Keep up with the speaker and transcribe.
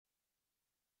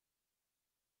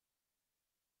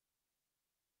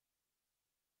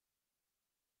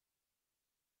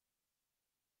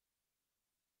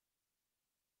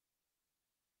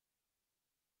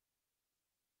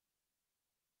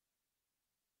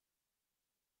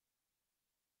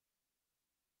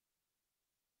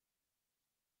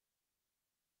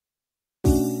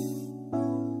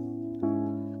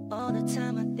the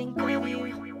time I think of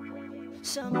you,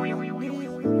 someone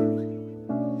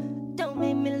new. Don't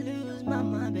make me lose my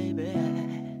mind, baby.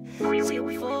 See it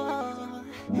before,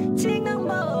 take no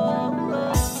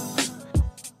more.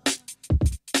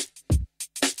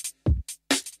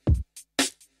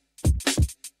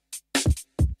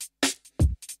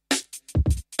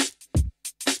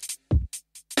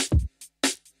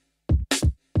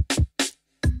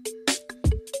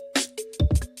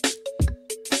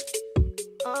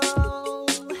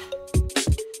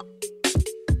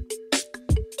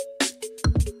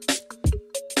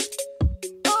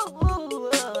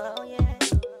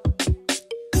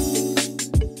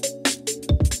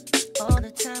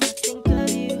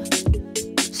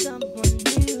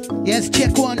 Yes,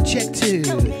 check one, check two.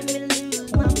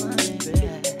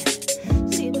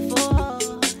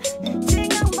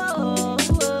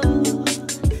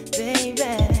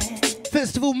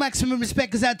 First of all, maximum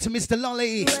respect goes out to Mr.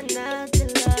 Lolly.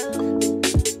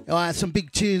 Oh, some big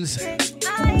tunes. Out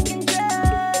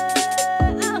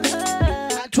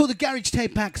to all the Garage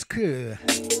Tape Packs crew.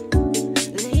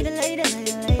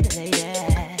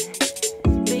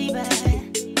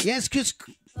 Yes, just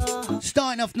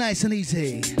starting off nice and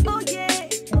easy.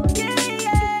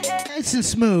 Nice and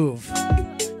smooth.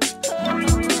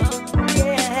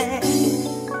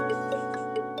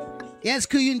 Yes,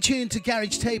 crew, you in tune to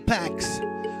Garage Tape Packs.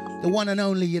 The one and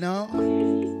only, you know.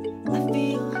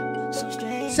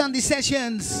 Sunday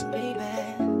sessions.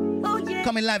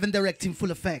 Coming live and direct in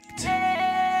full effect.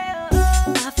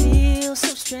 I feel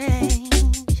so strange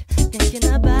thinking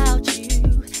about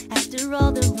you after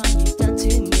all the wrong you've done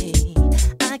to me.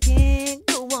 I can't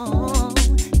go on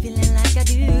feeling like I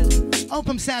do. Hope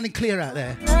I'm sounding clear out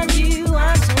there. Love you,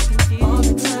 I'm so confused. All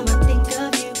the time I think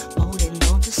of you, holding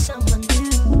on to someone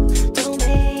new. Don't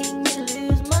make me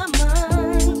lose my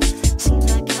mind. Seems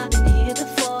like I've been here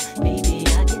before. Maybe I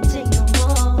can take no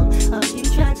more of you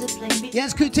trying to play me.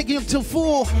 Yes, crew, taking up till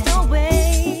 4. Don't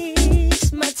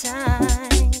waste my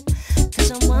time, 'cause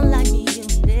someone like me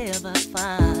you'll never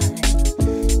find.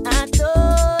 I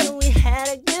thought we had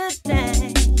a good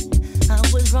thing. I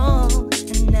was wrong,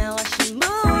 and now I should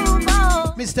move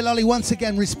on. Mr. Lolly, once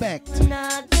again, respect.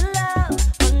 Not the love,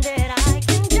 one that I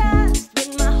can just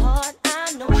with my heart.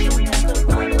 I know she'll never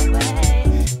run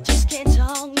away. Just can't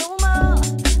talk no more.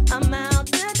 I'm out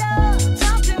the door.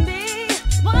 Talk to me.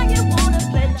 Why you wanna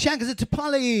play like Shankers to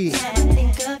Polly.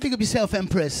 think of Pick up yourself,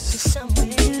 Empress. somewhere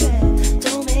there.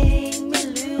 Don't make me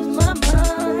lose my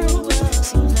mind.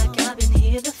 Seems like I've been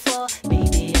here before.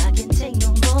 Maybe I can take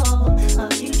no more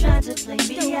of you trying to play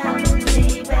me out,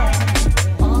 baby.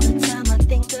 All the time I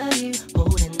think of you,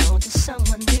 holding on to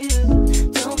someone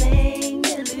new. Don't make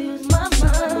me lose my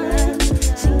mind.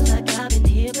 Seems like I've been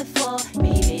here before.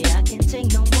 Maybe I can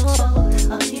take no more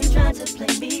of you trying to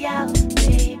play me out,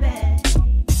 baby.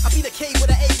 I be the K with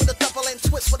an A with a double N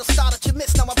twist with a star that you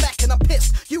missed. Now I'm back and I'm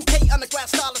pissed. UK underground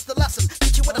style is the lesson.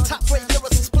 Teach you with a top grade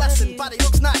lyricist blessing. Body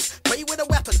looks nice, pray with a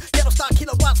weapon. Ghetto star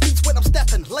kilowatts beats when I'm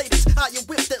stepping. Ladies, are you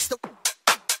with this? The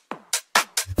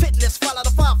fitness, follow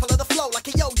the fire, follow the flow like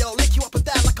a yo-yo. Lick you up and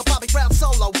down like a Bobby Brown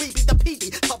solo. We be the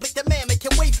PD, public demand, make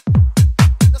your way.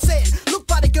 I'm saying, look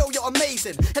body girl, you're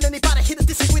amazing. And anybody here to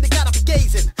disagree, they gotta be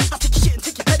gazing. I take your shit and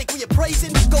take your pedigree, you're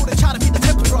praising. Go to try to be the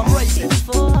temperature I'm raising.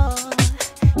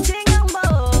 Take no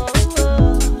more.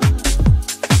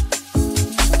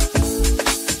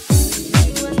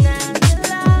 You are not the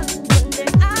love, one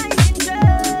that I can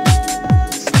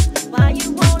trust. Why you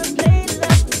wanna play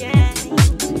love game?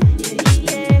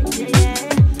 Yeah, baby.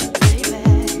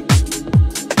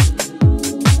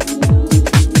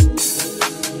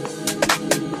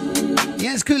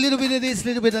 Yes, crew, a little bit of this, a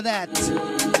little bit of that.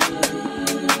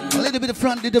 A little bit of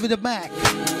front, a little bit of back.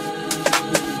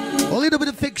 A little bit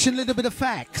of fiction, a little bit of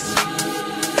facts.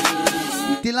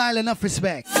 Delilah, enough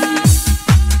respect.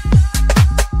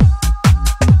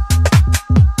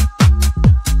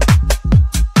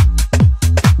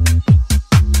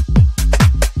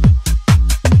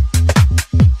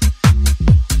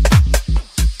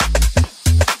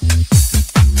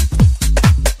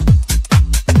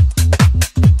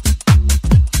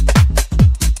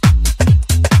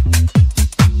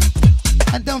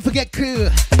 And don't forget, crew,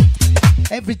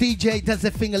 every DJ does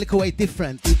their thing a little way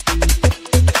different.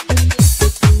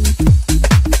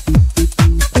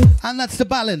 And that's the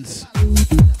balance.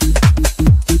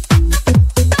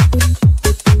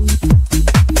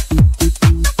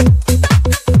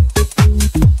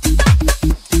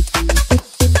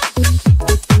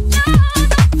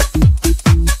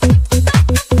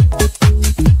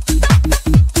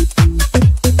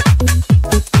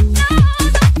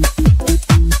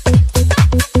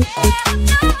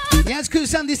 Yes, crew,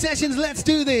 Sunday sessions, let's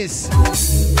do this.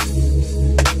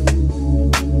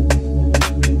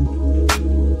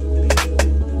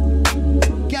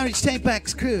 Tape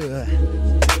Backs crew.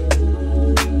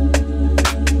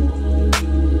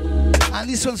 And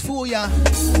this one's for ya.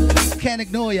 Can't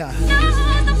ignore ya.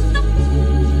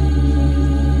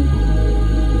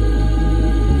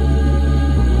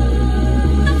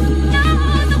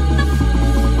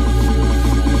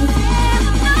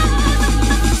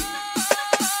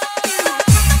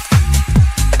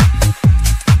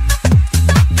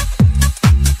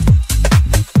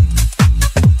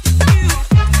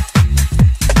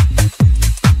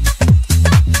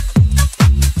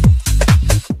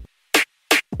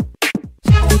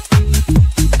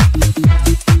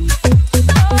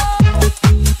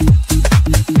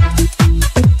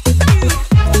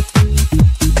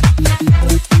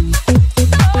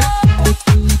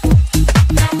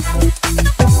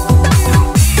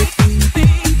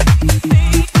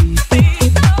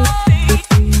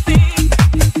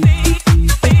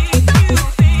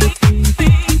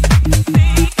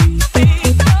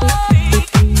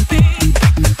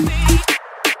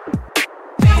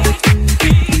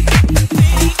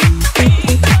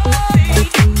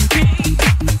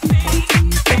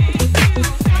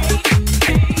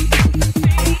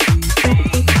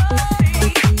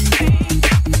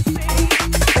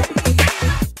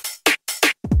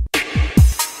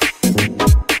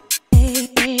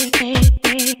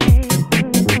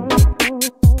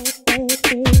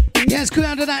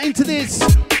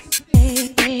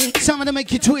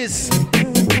 Make you twist.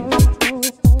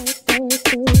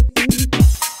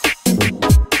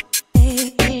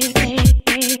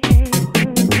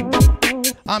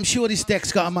 I'm sure this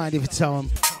deck's got a mind if it's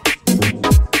on.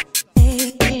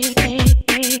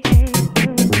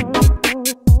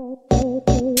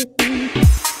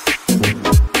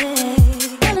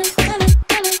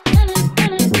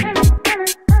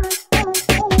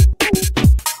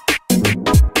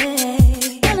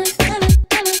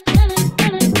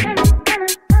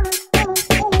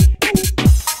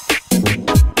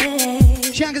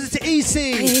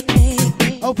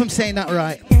 Hope I'm saying that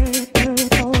right.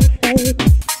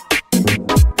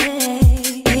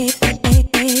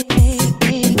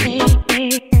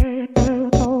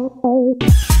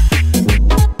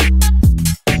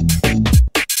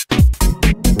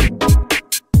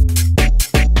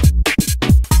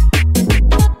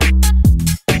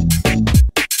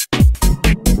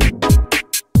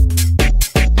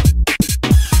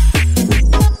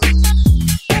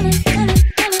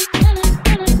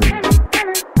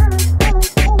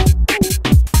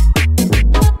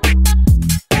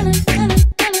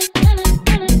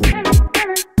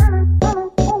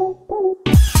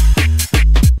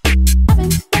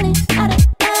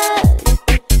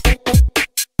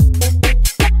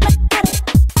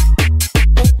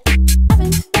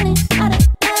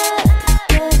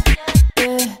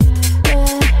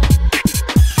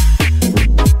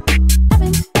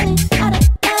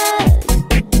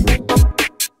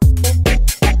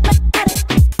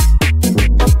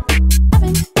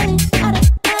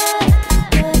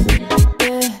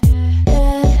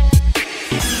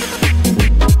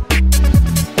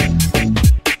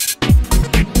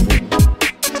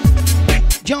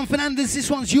 This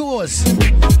one's yours.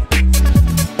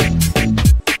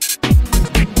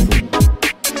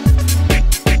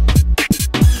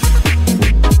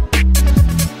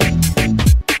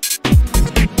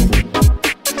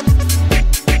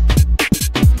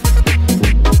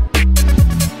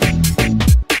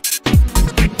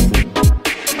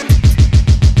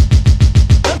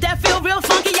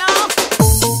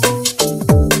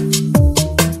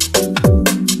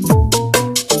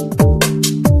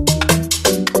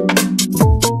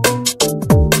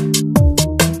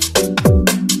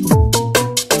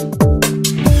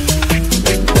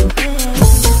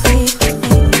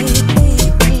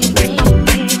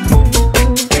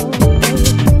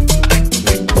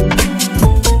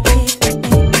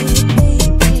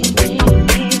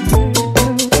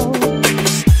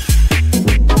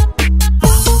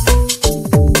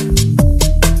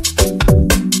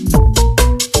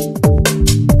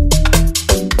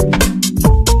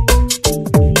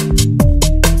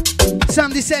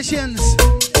 Sessions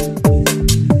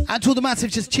and to the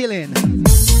massive, just chilling,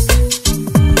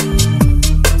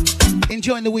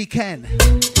 enjoying the weekend.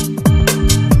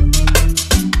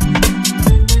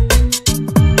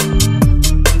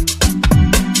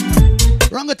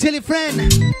 Wrong, tell your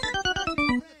friend.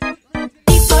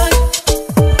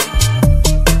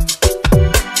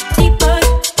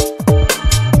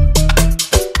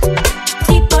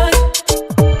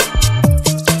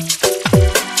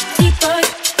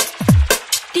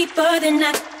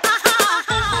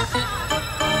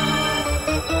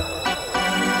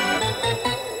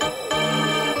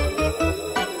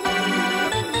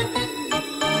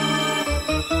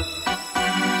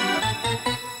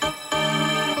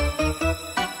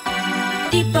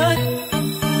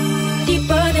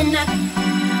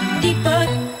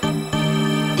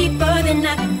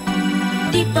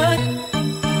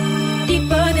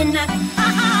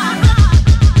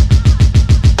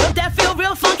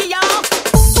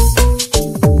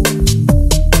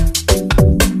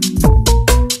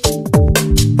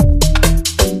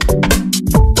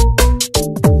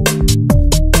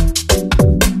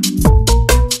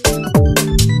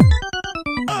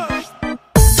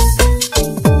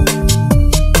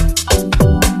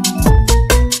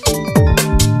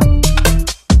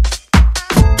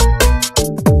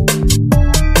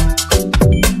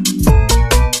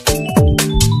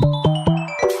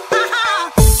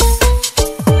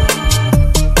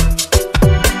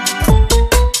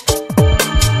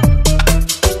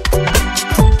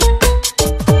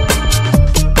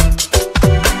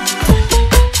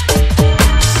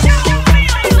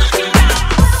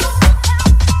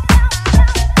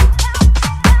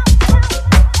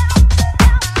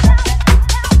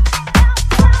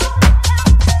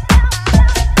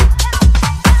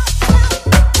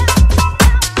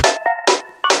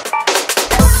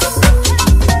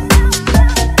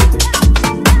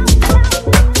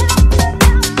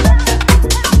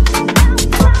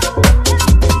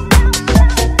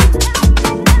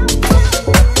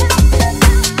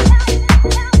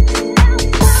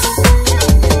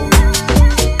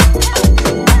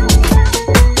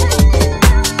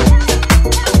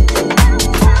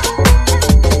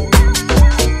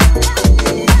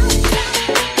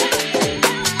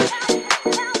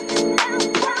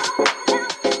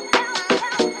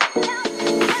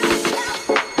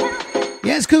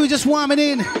 crew just warming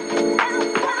in. We'll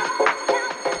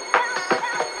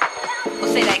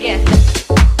say that again.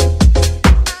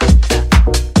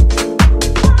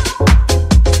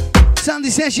 Sunday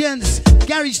sessions,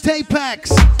 garage tape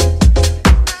packs.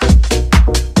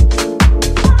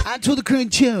 And to the crew in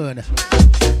tune.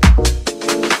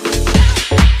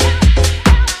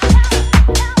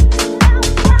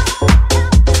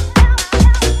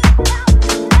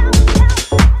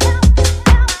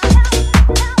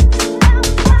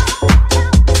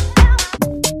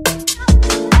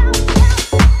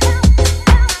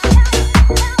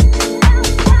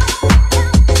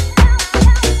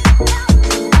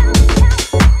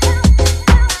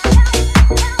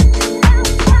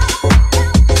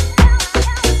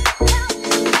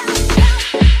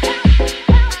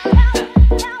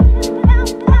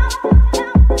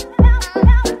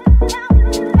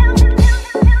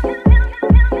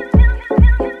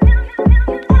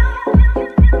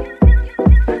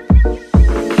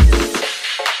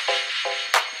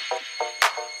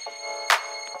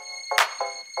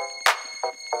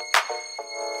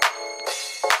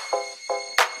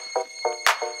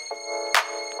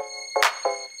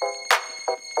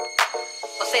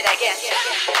 Say that again.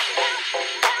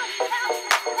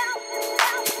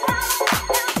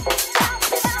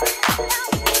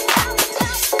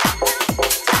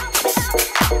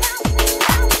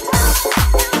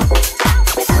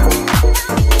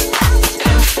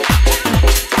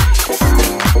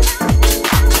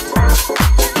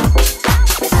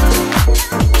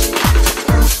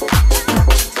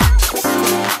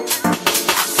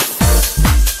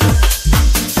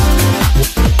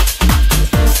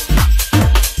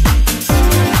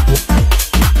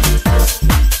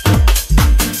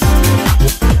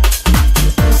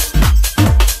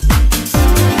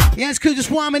 Crew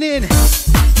just warming in.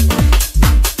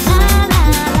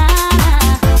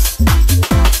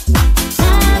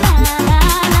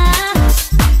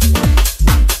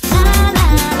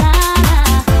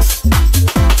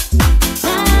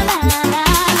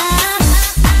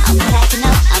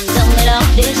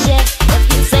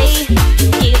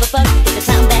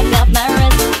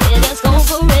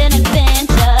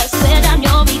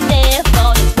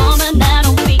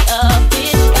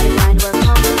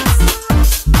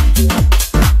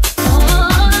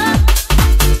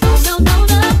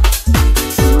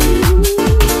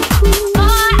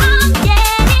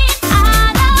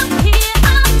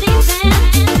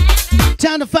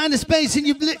 Find a space in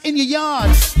your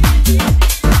yard,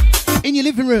 in your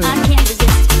living room. I can't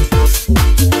resist.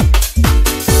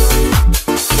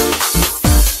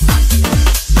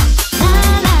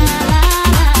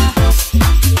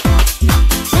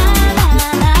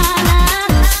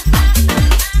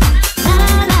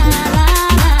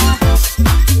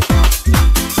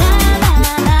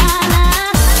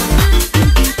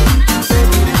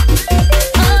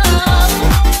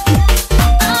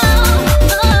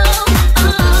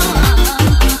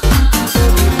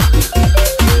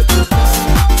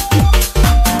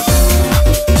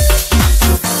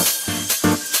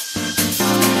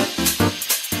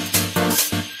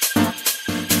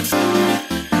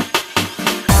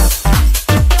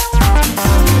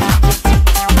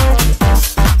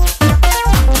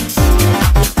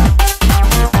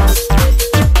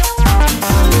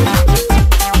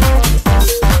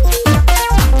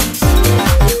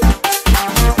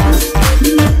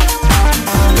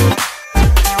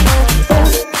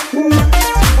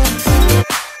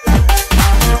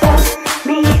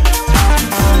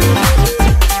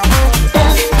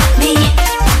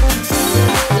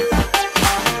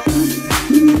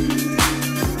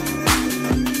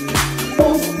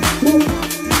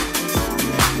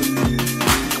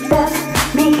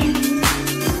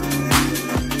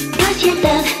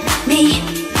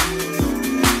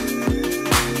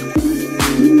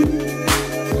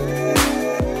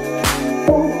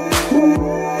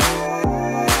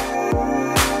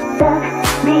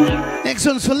 Next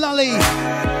one's for Lolly,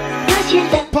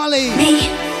 Polly,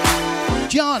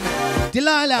 John,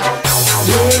 Delilah,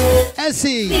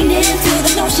 Essie. Lean into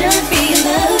the notion for your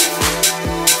love.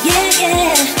 Yeah,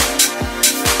 yeah.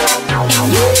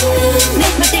 And you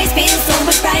make my days feel so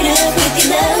much brighter with your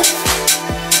love.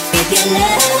 With your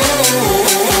love.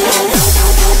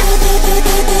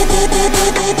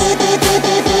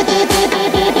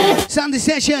 Sunday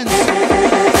sessions,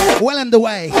 well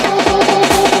underway.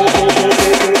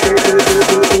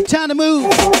 Time to move,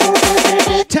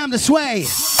 time to sway.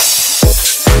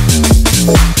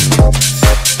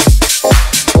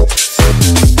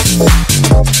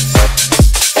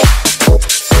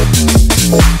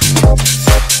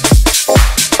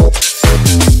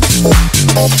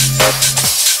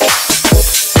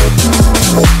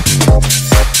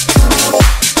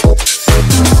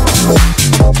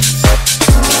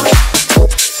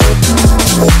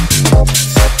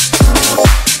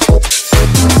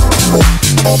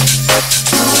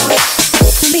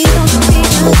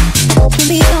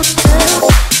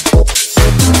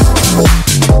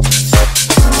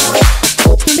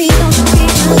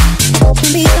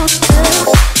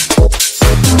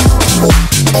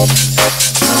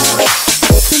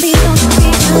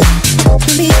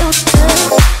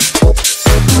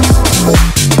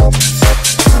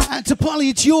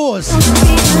 it's yours.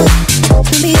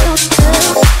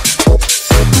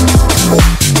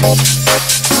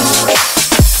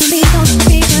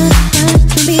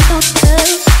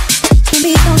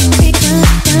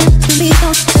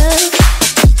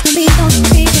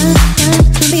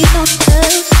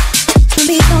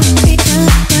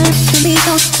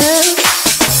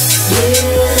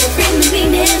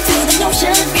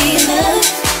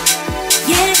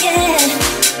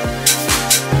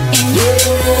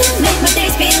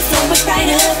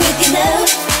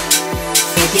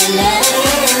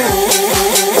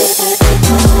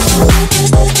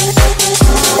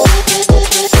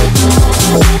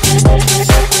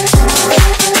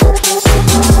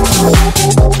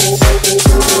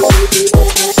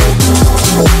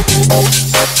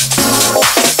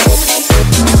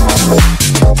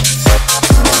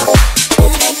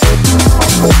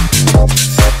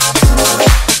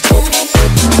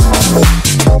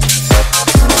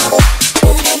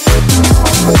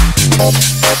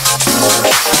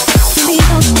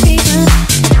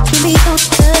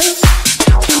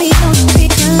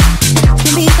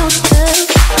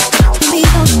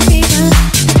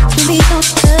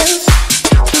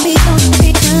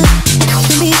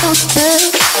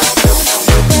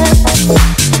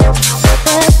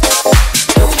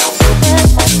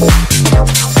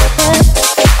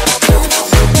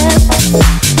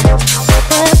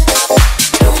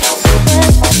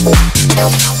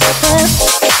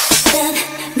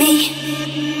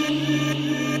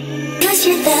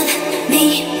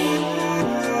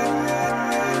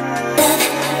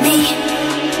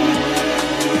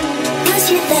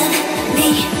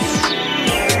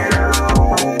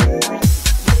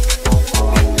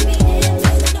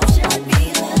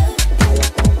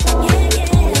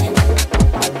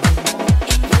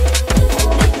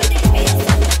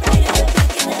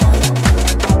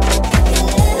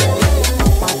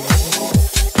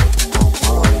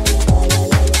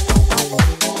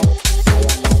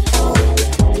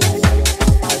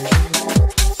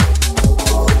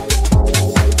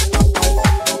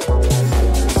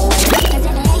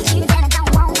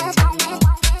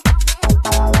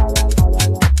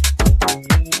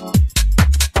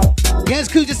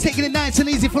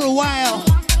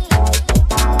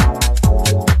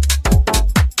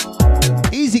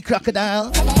 Crocodile.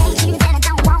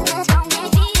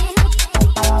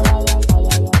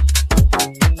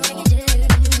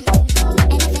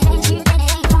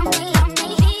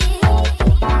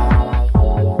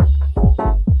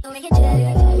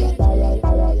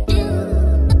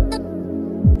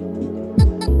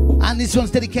 And this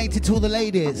one's dedicated to all the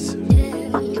ladies.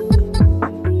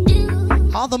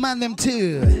 All the man them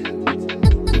too.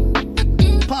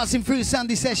 Passing through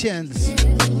Sunday sessions.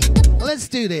 Let's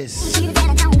do this.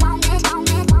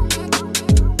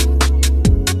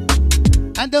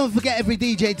 And don't forget, every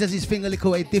DJ does his thing a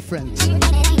little way different.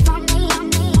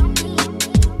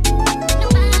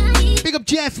 Big up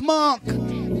Jeff, Mark.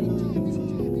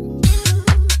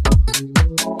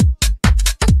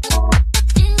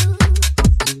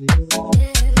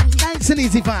 Nice and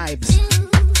easy vibes.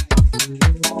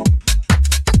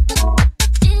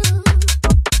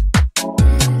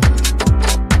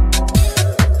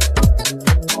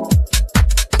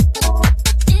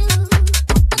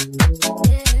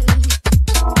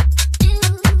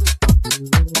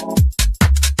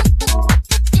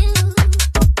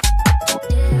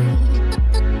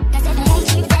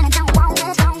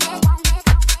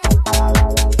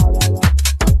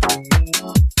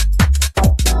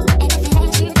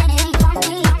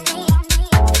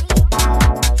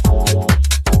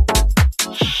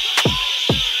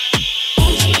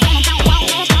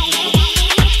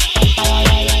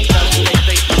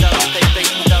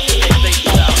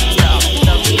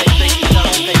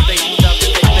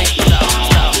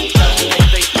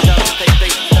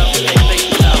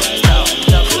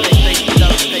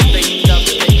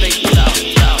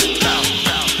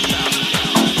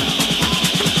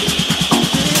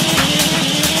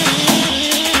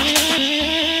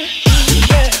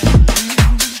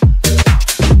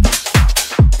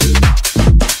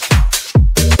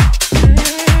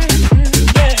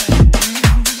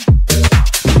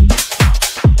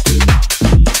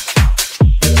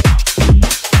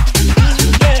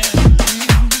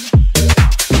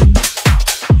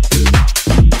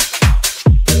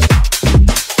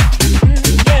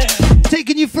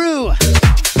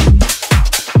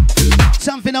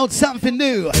 Something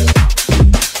new.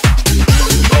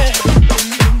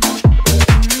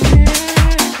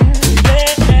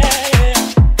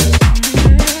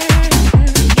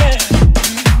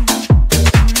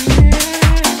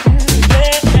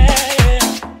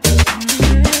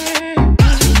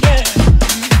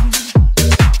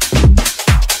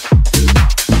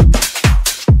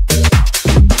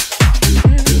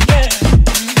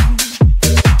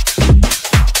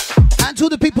 to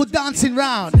the people dancing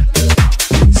round.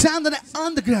 Sound of the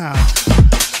underground.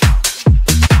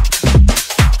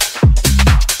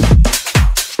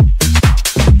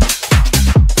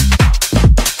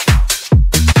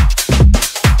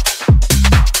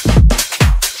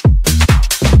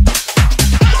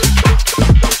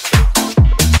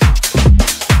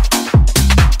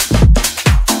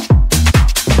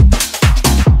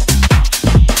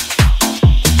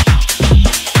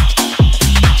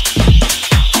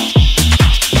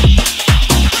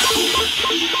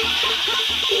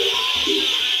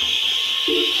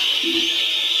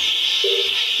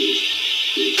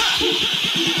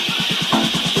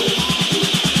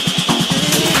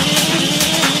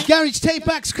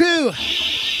 Tapebacks crew.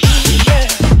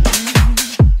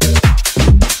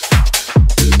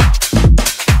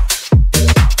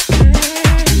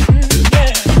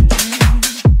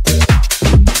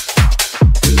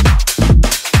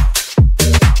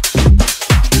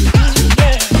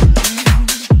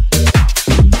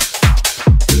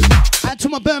 Add to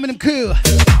my Birmingham crew.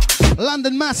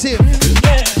 London Massive.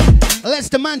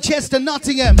 Leicester, Manchester,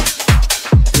 Nottingham.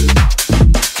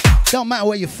 Don't matter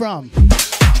where you're from.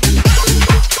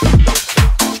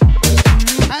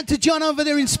 And to John over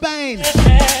there in Spain.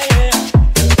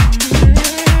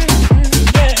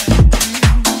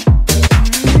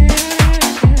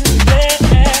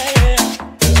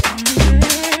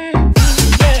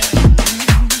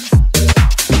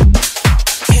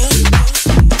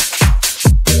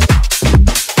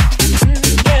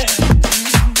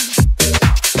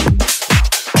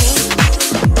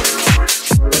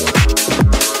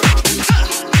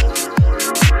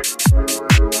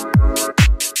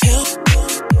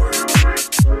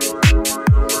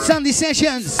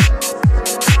 Sessions.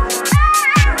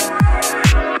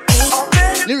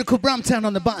 Lyrical Brum turn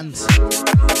on the buttons.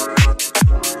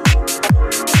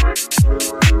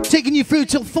 Taking you through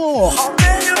till 4.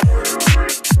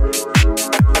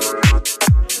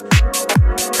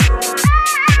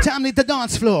 Time to hit the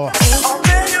dance floor.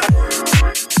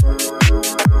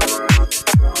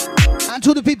 And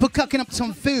to the people cooking up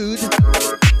some food.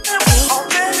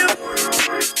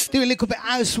 Doing a little bit of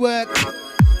housework.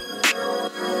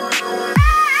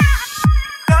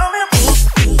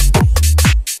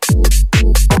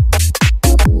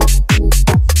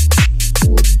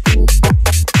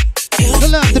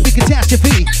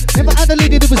 Catastrophe. Never had a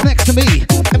lady that was next to me.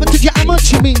 Never told you how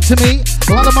much you mean to me.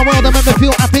 All of my world, I make me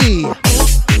feel happy.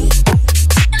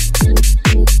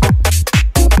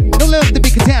 No love to be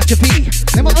catastrophe.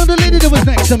 Never had a lady that was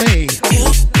next to me.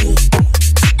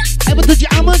 Ever told you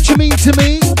how much you mean to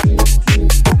me.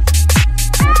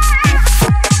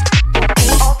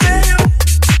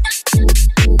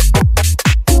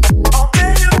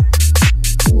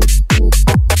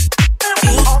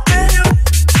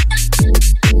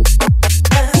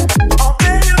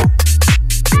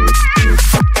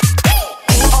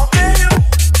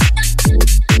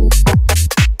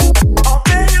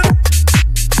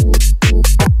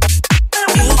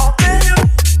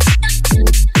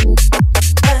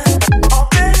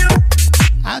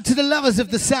 Of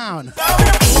the sound.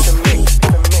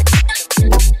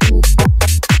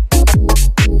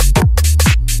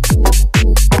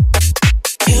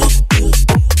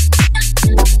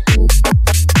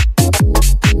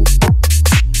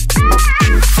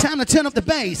 Time to turn up the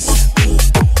bass.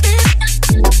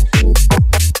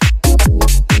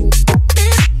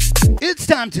 It's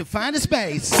time to find a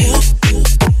space.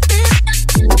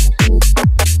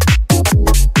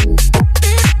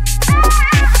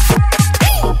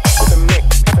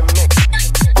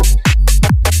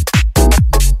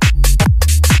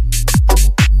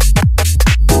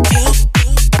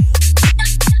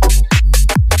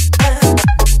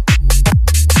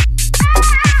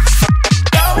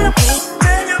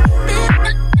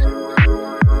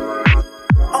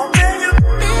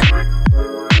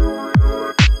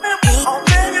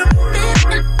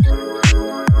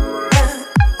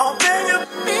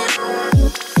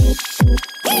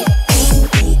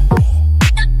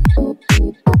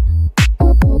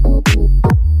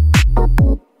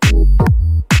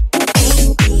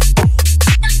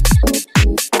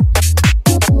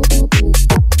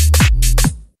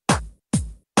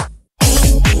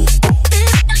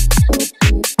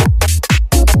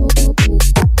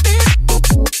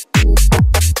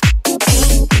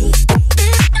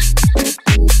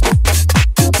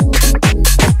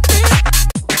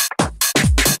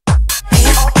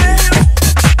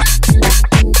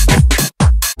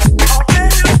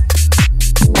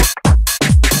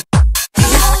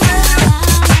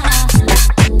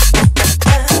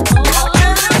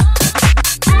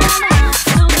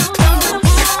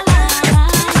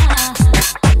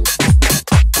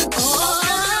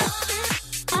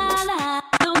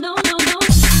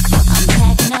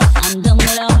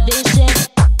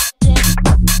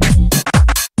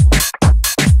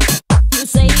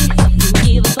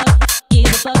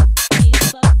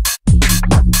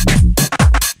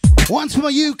 Once from a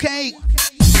UK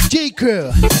G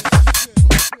crew.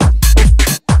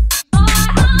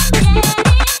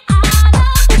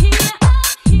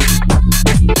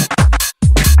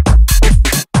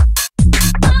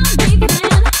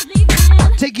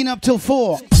 Taking up till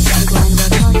 4.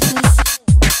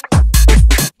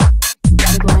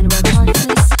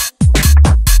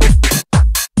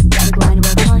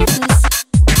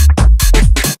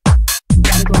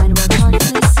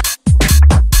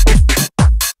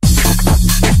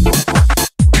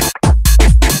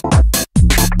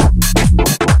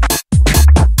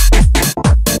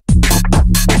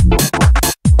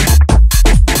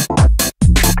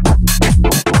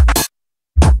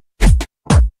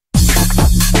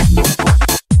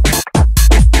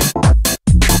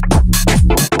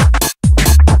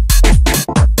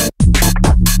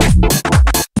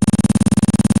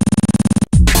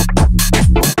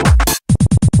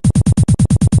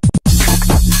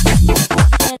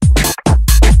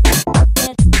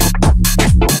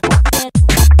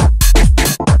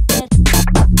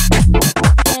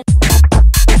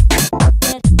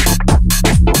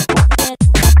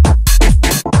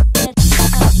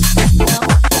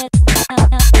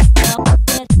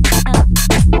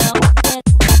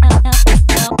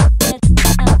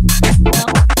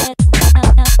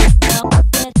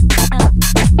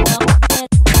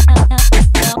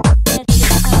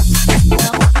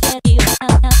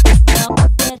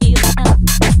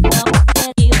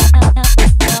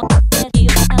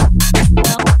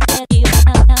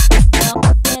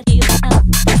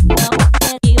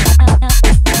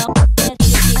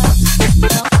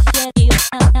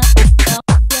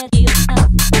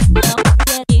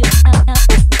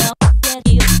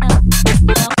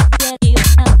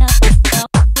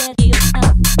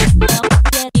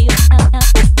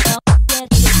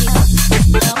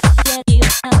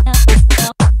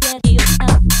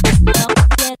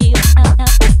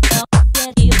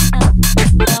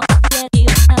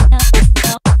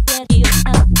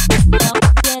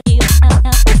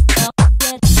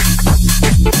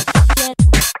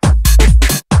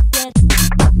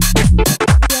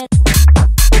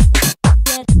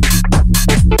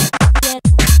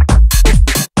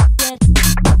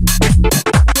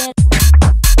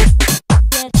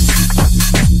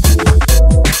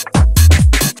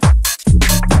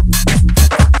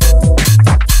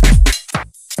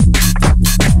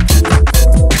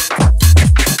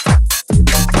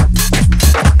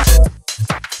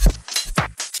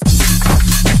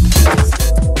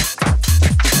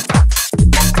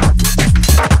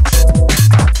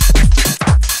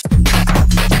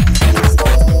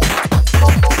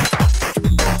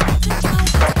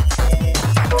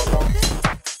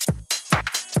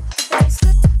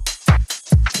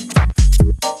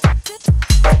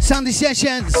 Sunday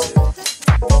sessions,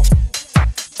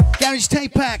 garage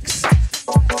tape packs,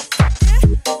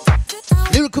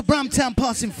 Lyrical Brum town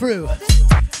passing through.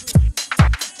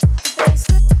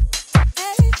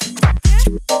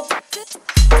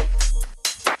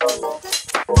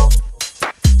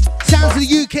 Sounds of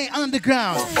the UK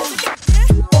underground.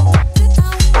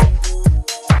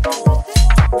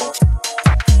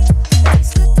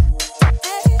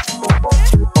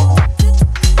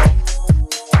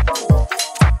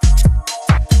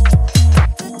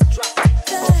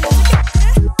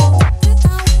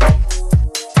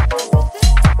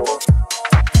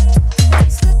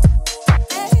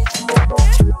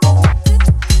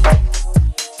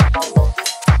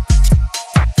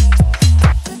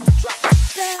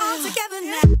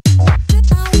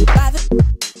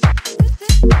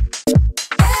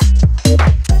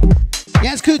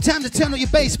 Yeah, it's good time to turn up your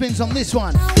bass bins on this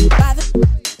one.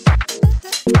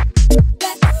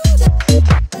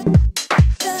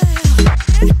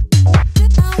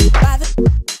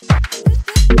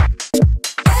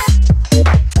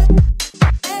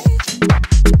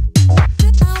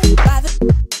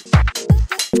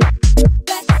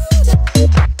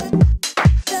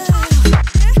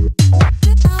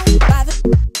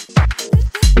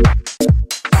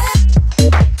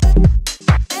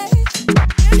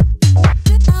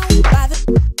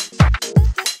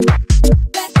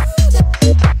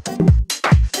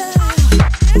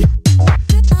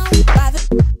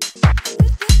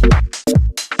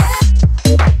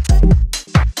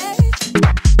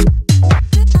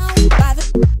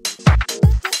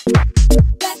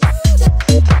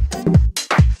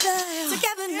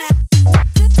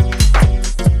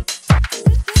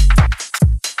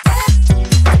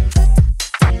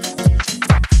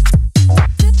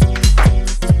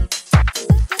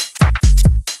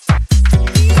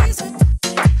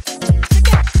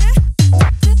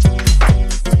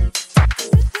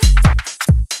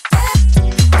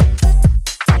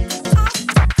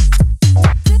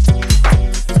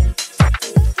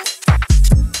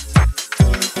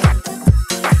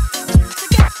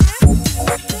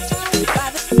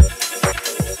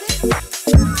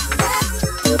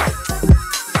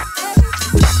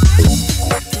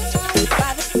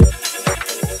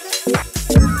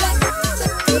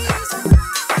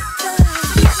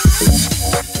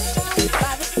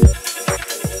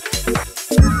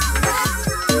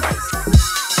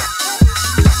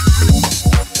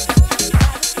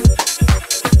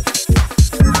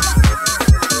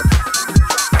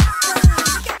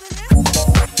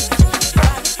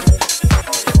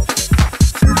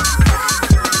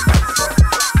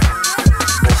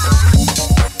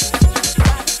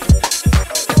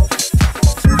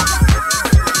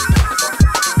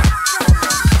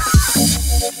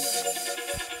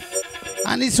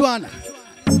 one.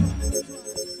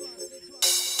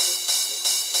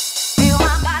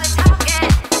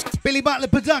 Billy Butler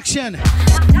production.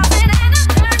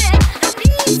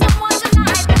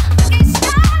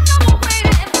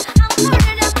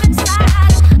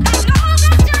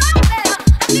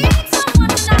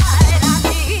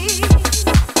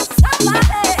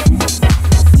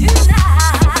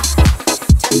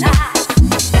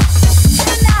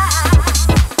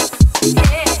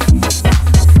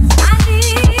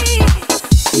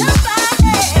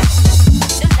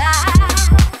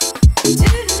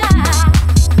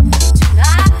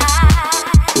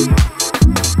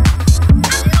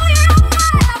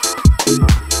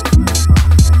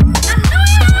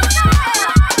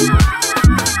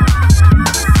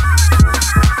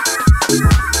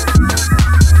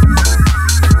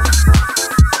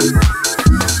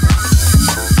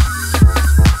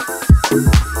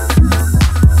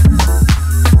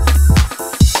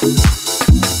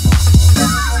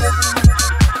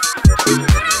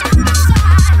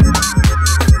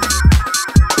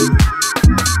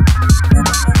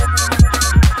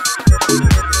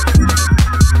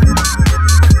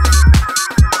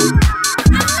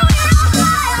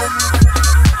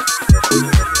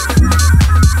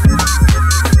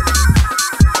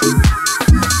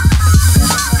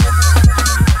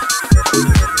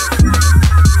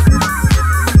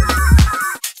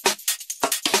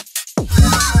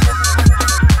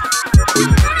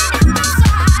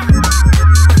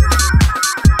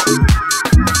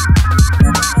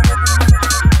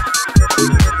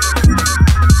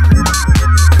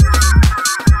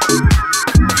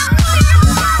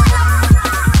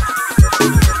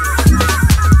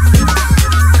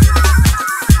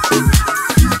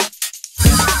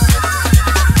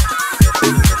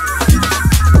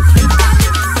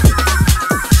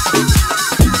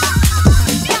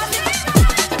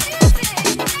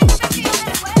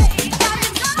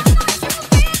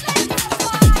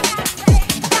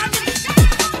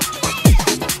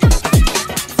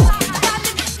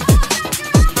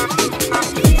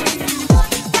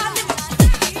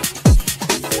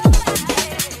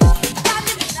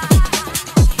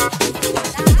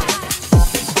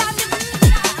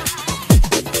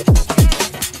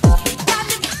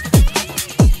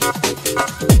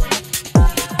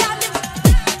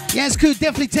 Yes, crew,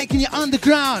 definitely taking you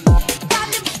underground.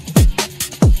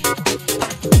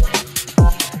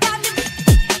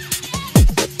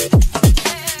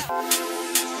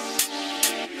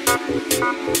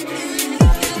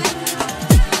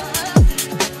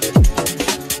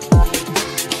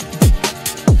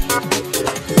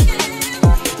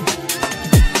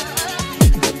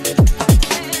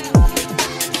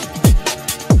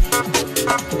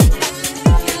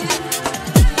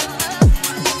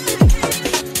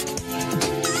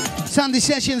 Sunday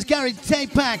sessions, Gary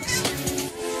tape packs.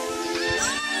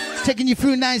 Taking you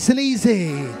through nice and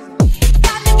easy.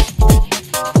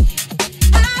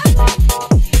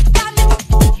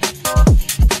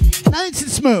 Nice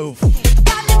and smooth.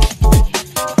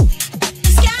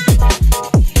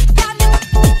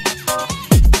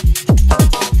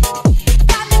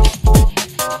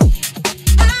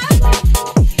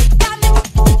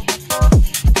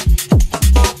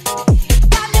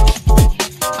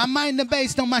 And the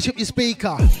bass, don't mash up your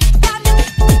speaker.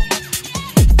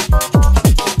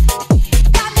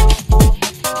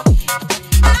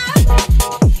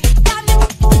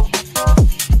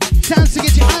 Chance to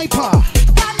get your hyper.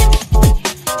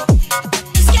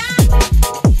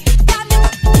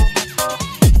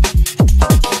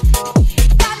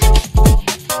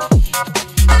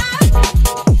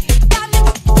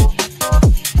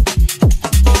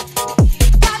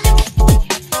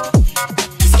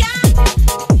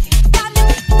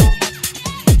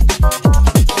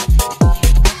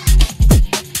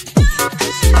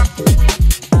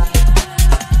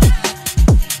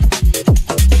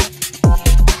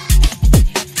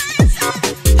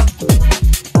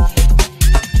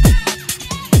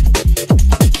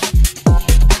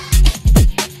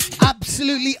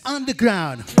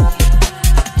 Underground.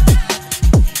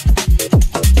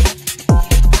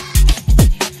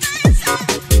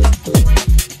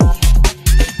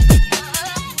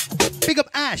 Big up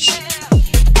Ash.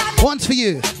 One's for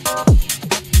you.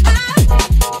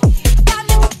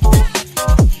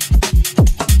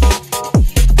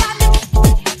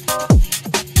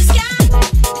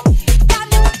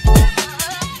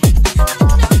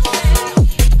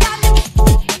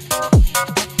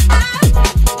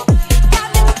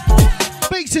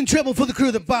 And treble for the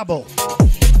crew that bubble.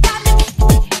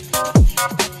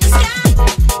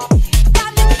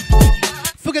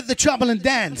 Forget the trouble and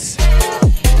dance.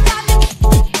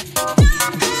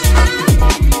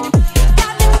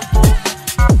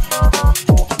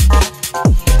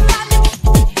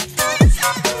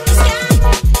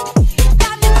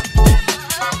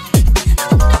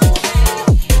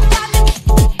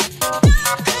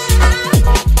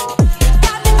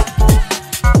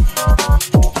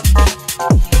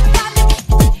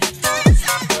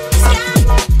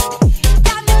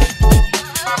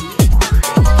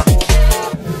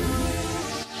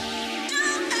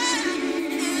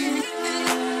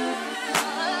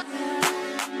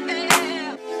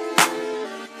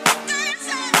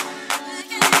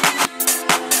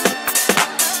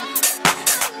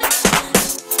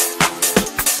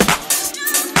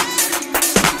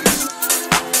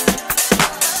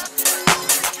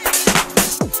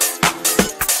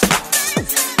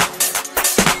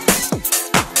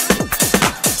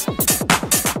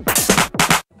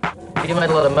 you made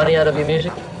a lot of money out of your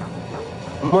music?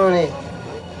 Money.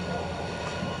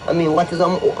 I mean, how much is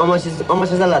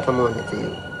a lot of money to you?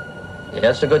 Yeah,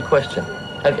 that's a good question.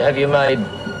 Have you made,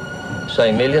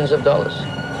 say, millions of dollars?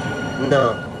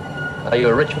 No. Are you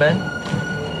a rich man?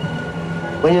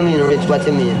 When you mean rich, what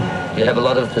you mean? Do you have a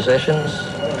lot of possessions?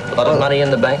 A lot of money in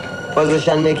the bank?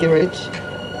 Position make you rich?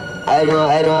 I don't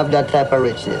have that type of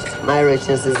richness. My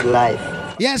richness is life.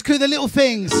 Yeah, it's cool, the little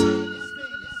things.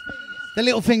 The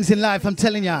little things in life, I'm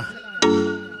telling ya.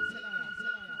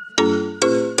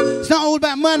 It's not all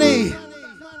about money.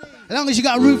 As long as you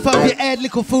got a roof over your head,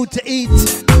 little food to eat.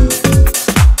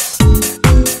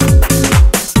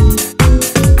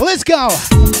 Well, let's go.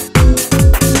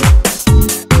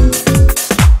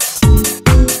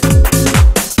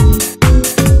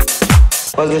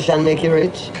 Position make you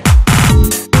rich?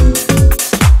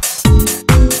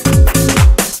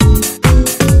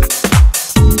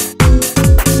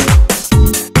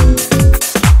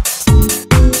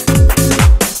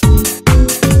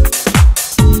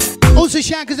 Also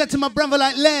shout out to my brother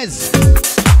like Les.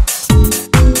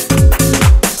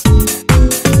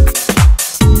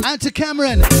 Out to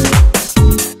Cameron.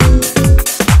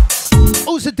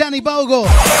 Also Danny Bogle.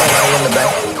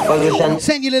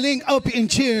 Send you the link, hope you're in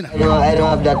tune. No, I don't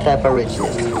have that type of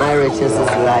richness. My richness is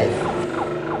life.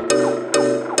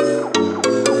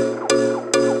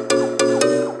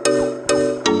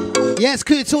 Yeah, it's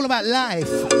cool, it's all about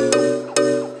life.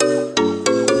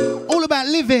 All about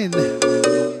living.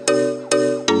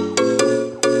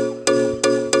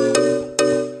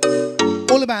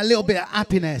 All about a little bit of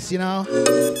happiness, you know?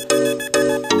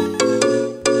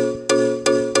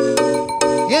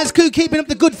 Yeah, it's cool, keeping up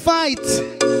the good fight.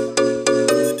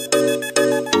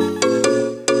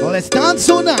 Well, let's dance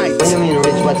all night. What do you mean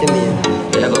rich? What do you mean?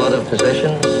 Do you have a lot of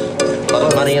possessions? A lot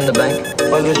of money in the bank?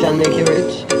 Position make you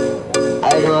rich?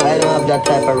 I don't have that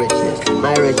type of richness.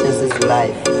 My richness is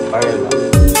life, forever.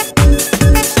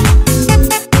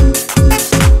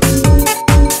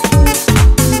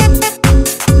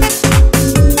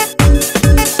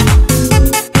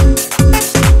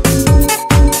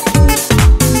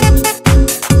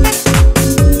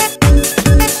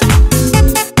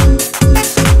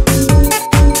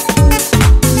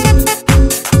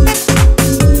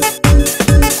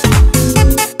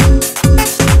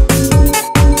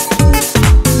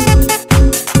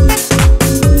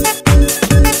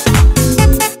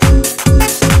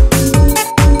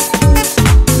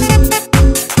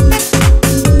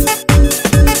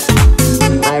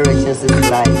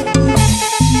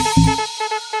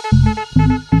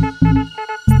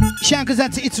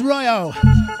 It's Royal.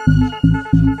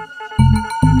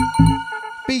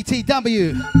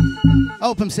 BTW. I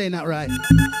hope I'm saying that right.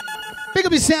 Big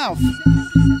up yourself.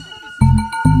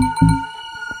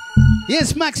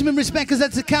 Yes, maximum respect because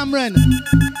that's a Cameron.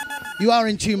 You are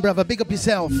in tune, brother. Big up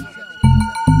yourself.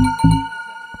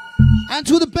 And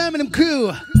to the Birmingham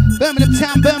crew. Birmingham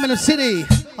town, Birmingham city.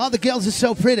 All the girls are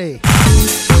so pretty.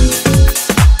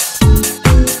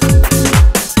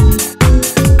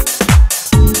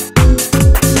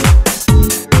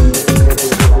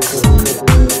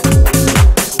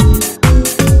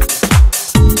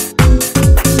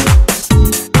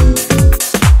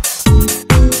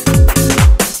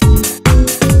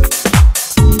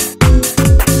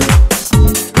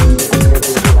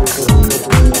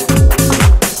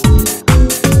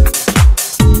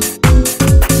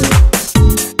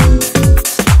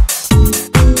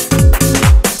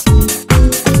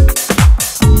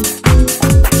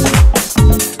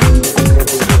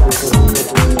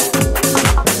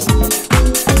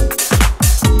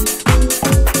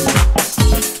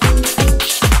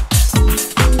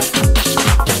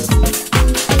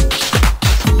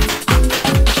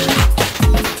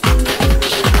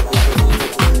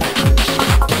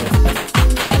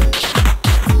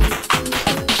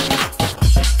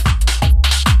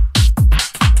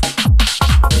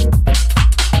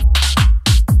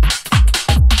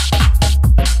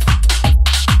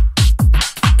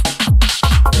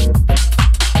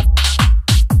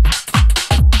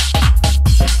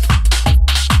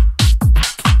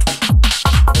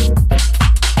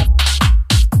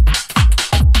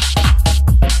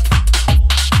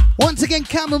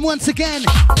 Once again,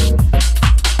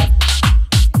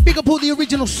 big up all the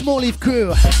original Small Leaf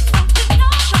crew.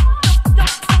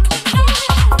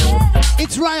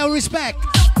 It's Ryo Respect.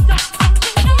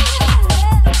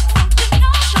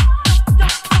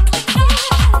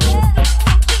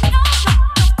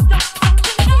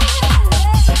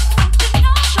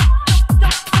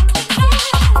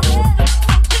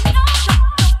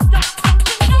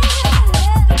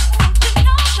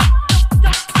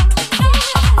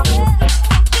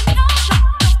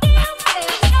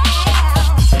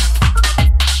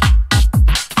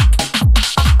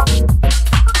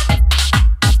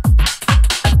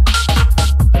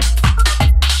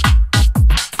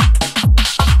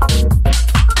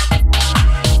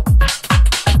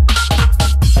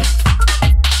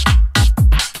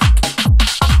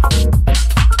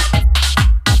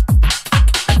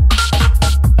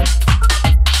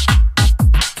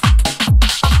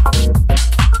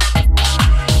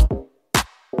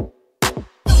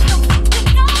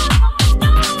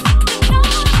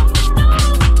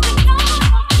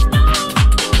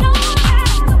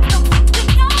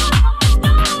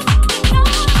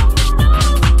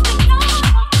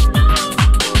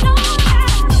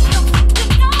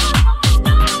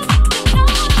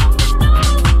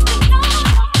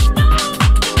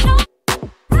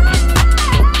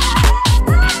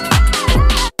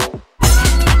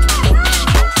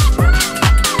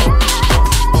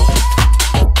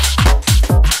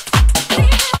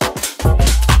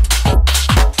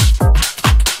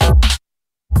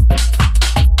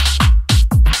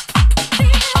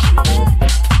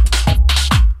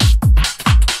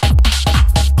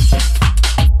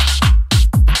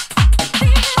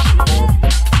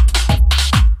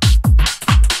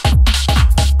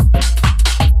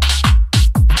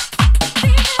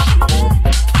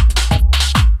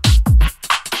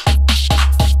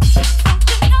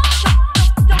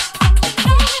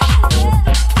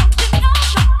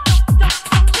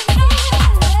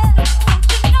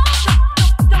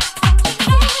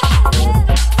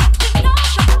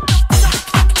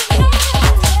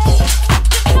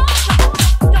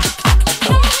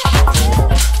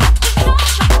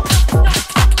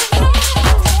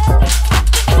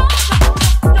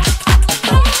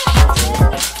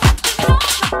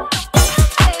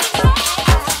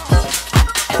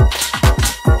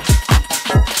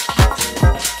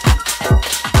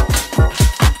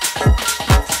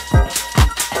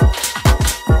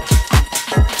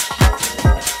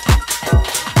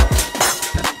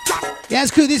 Yes,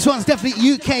 crew, this one's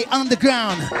definitely UK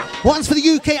Underground. One's for the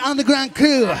UK Underground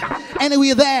crew.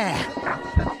 Anyway, there.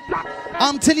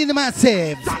 I'm telling you,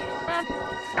 massive.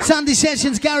 Sunday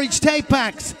Sessions, Garage Tape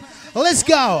Packs. Let's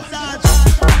go.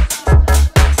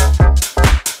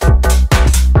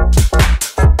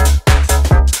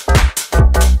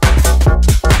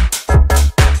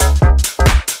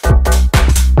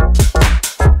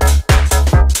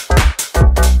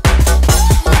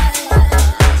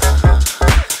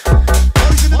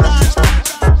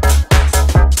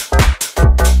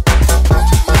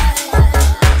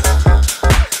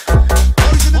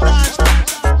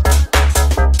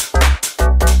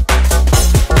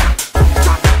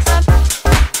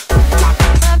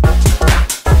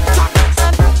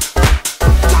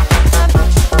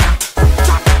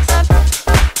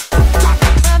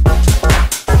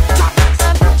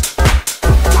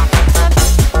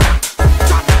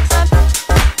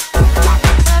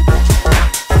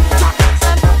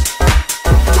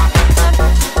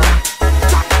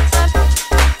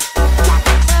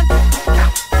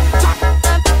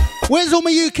 Where's all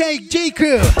my UK G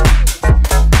crew?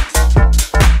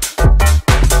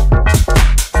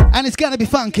 And it's gotta be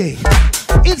funky.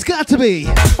 It's got to be.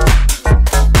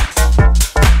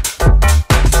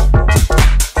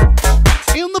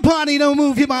 In the party, don't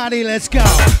move your body, let's go.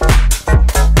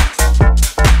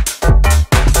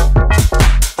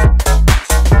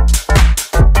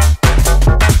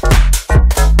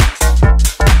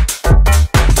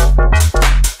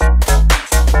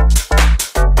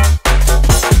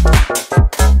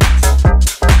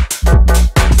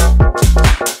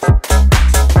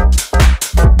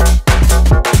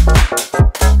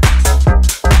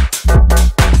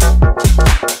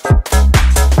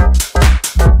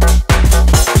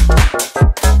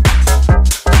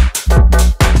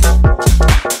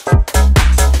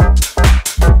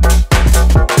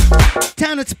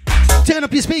 Turn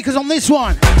up your speakers on this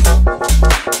one.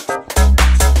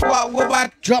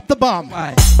 Drop the bomb.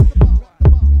 Why?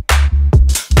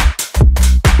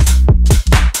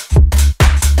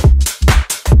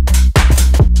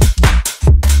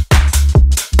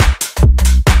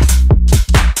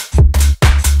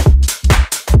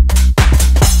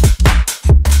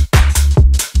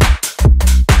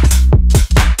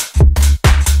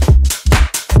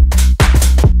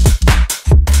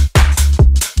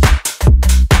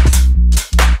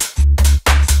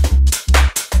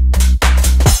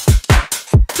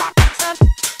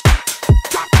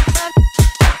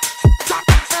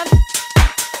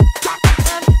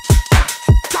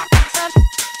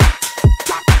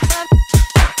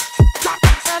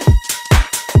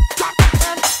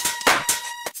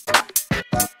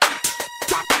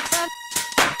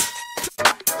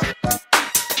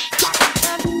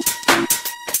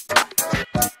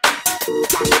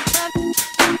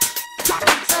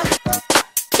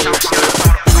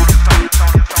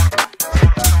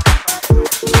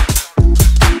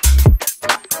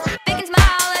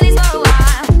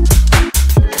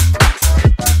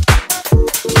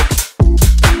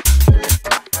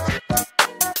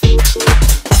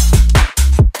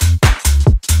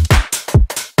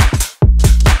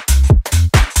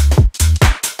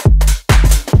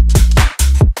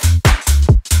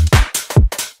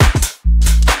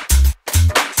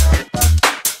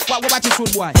 Watch this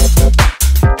one, boy.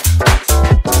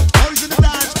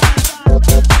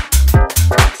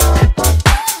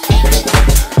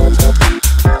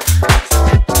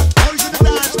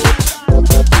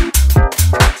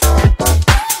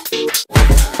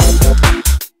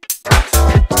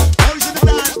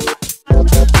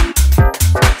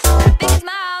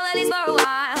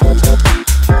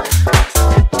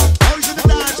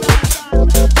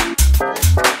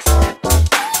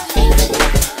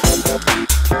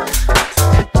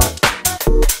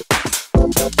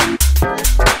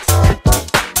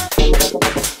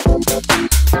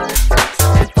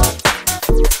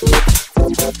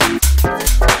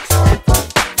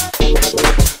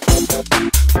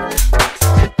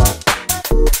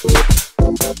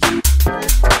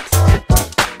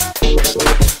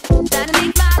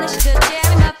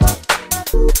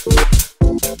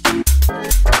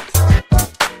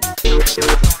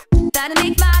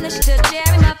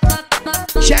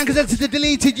 Shankers, that's the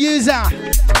deleted user.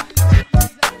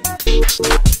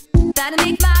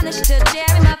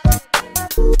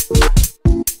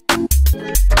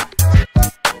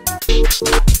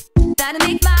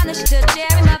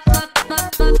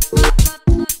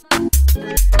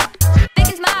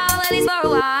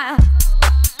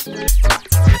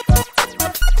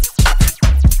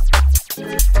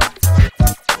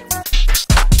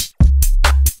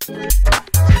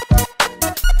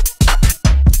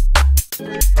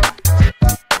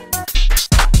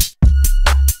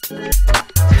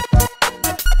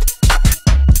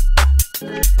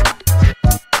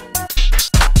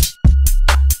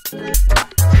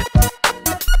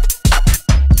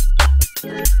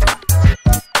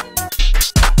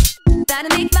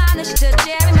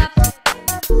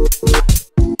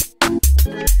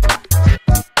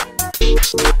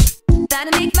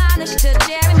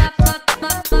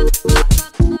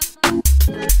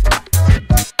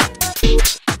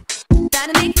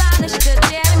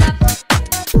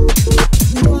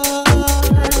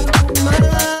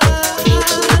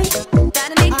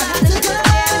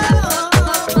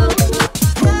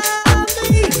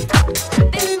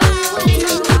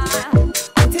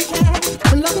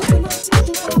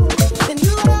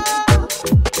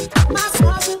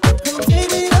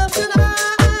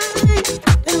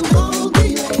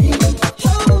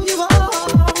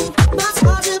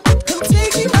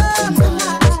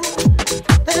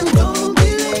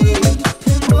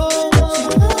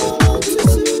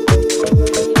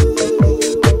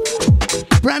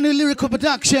 Brand new lyrical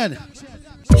production.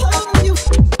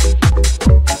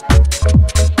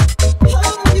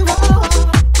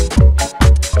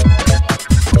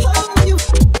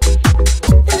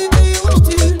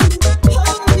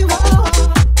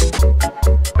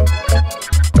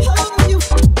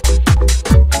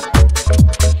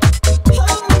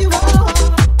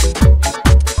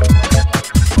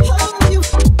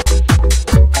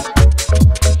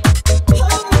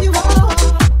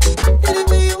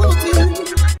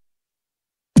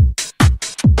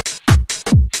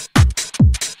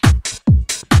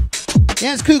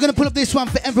 Yes, crew, gonna pull up this one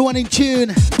for everyone in tune.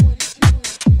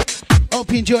 Hope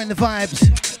you're enjoying the vibes.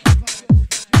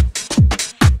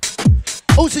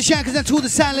 Also, shout out to all the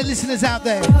silent listeners out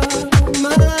there.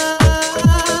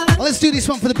 Well, let's do this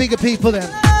one for the bigger people then.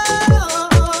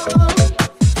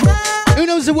 Who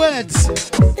knows the words?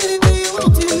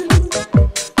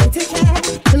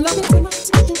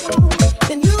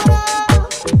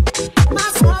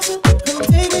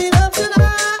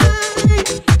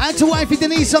 And to wifey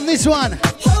Denise on this one.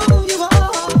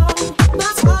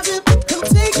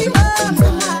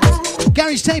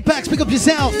 Garage tape packs, pick up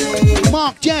yourself.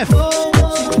 Mark, Jeff.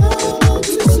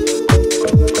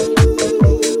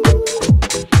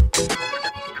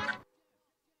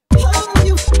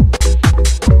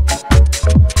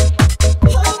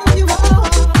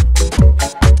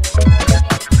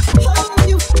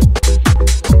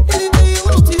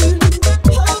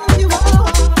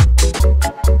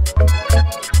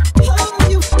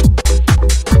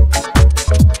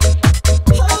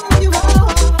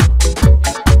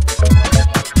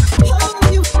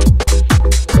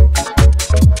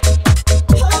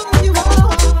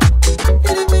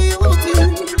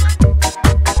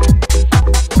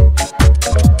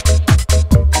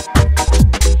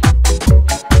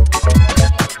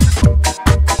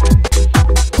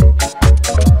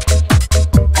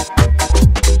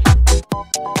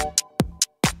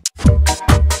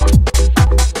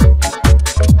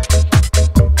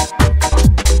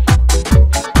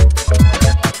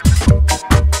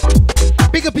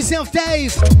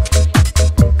 Dave,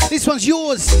 this one's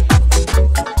yours.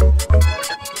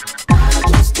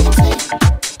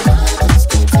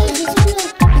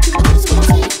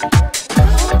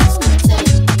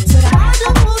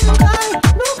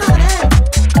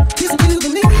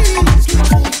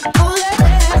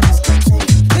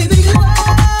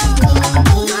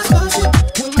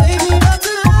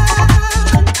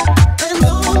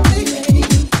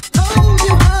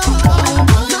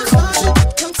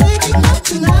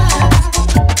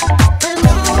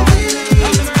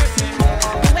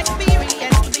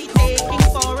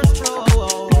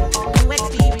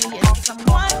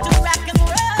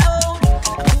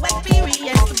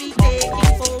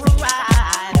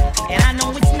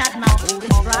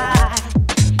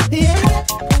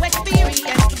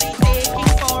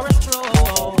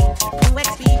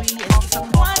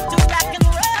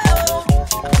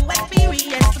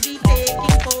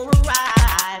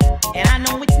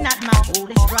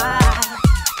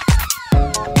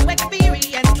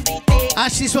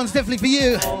 Ash, this one's definitely for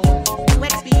you.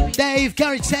 Dave,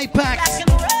 Garage Tape Packs.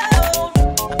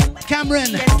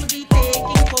 Cameron.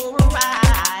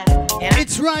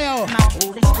 It's Ryo.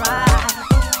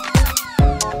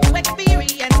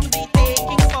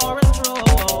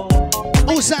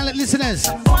 All silent listeners.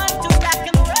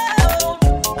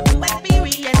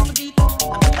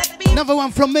 Another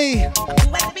one from me.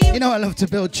 You know I love to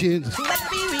build tunes.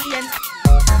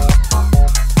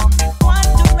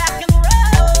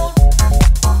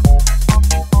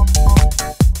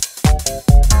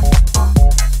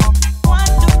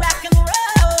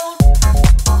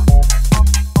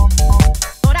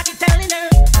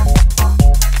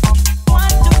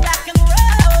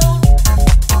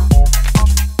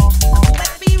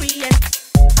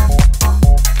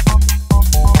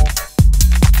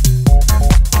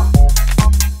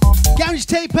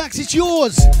 Tape packs, it's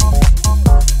yours.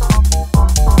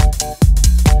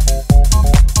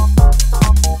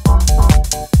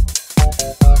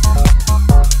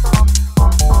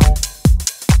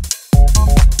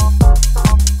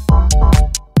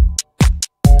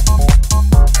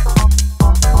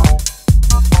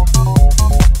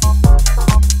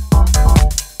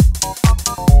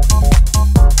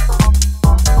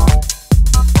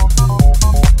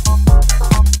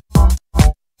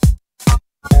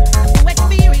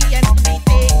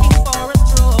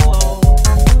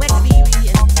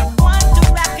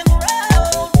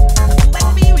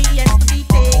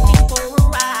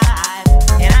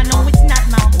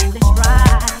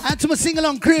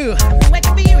 Sing-along crew.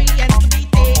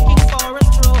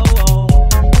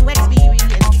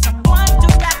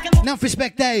 Enough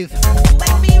respect, Dave.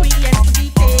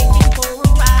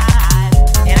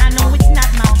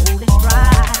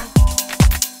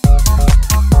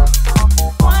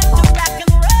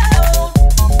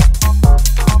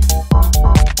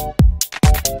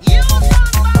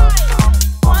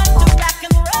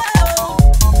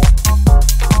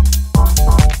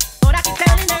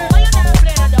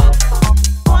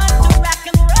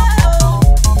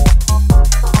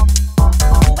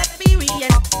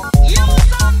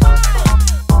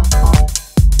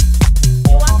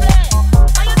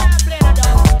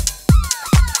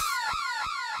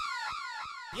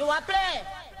 I play,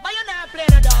 but you never play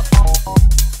the dub.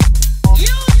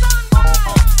 You son boy.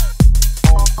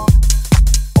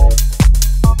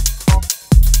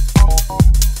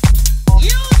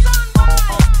 You son boy.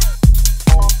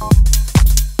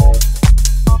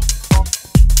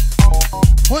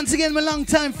 Once again, my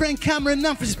long-time friend Cameron,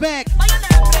 enough respect. But you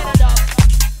never play the dub.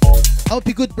 Hope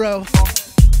you're good, bro.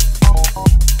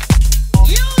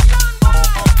 You son boy.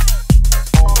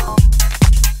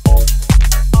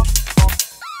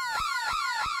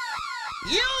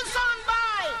 You son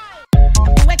boy.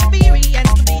 New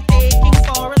experience to be taking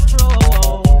for a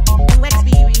stroll. New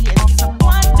experience,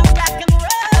 someone to rock and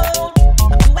roll.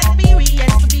 New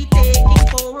experience to be taking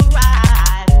for a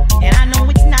ride. And I know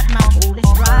it's not my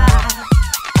foolish ride.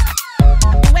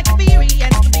 New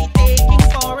experience to be taking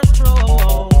for a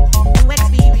stroll. New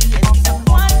experience,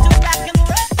 someone to rock and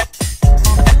roll.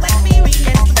 New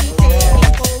experience to be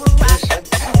taking for a ride.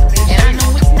 And I know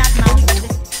it's not my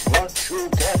foolish. Once you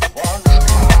get one.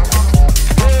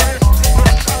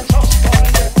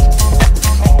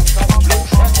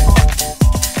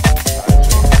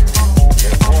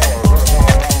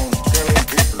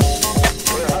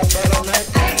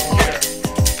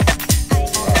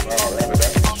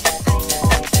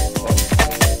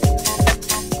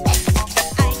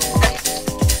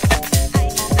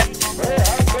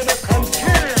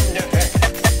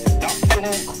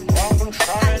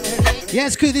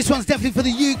 Yes, crew, this one's definitely for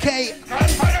the UK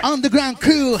underground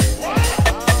crew.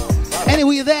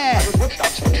 Anyway, you're there.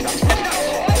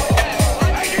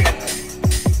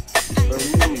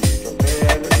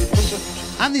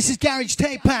 And this is Garage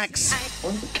Tape Packs.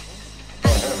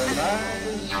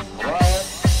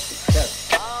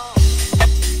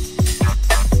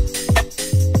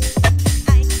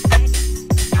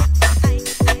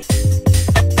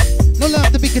 No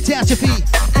love, the big catastrophe.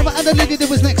 Never had a lady that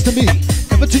was next to me.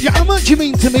 Never told you how much you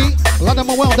mean to me. A lot of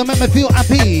my world that make me feel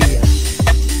happy.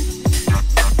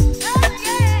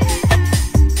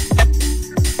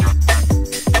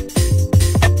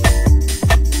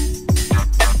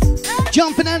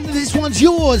 John Fernandez, this one's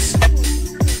yours.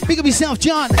 Big up yourself,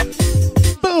 John.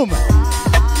 Boom.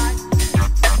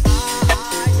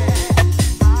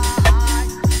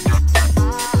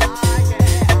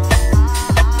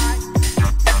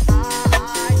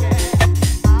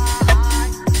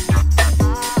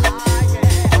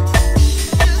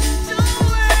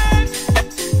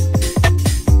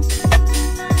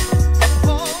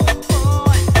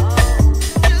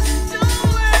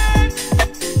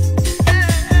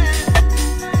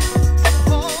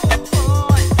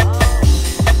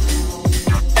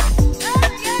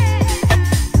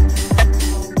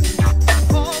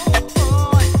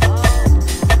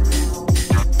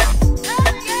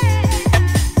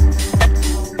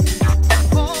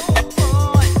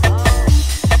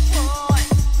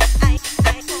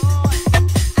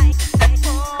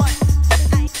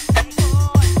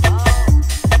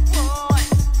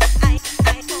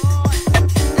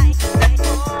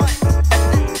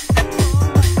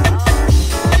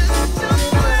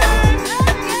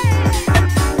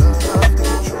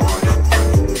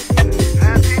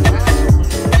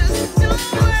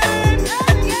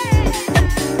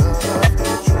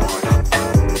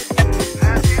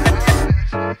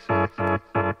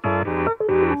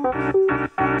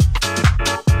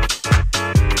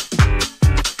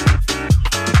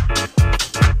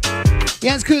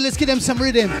 Yeah, it's cool. Let's give them some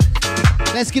rhythm.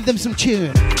 Let's give them some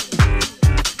tune.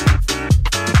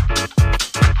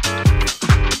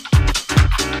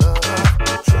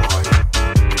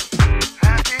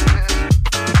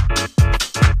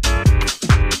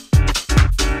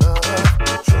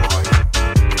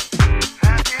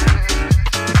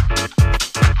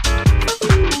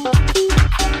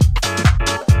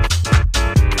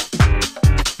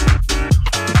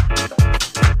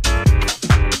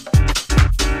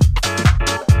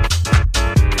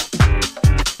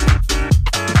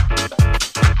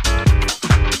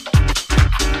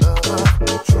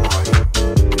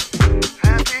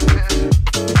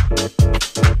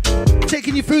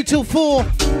 Till 4.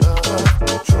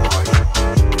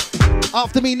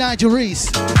 After me, Nigel Reece.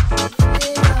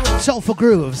 Soulful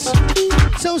grooves.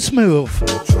 So smooth.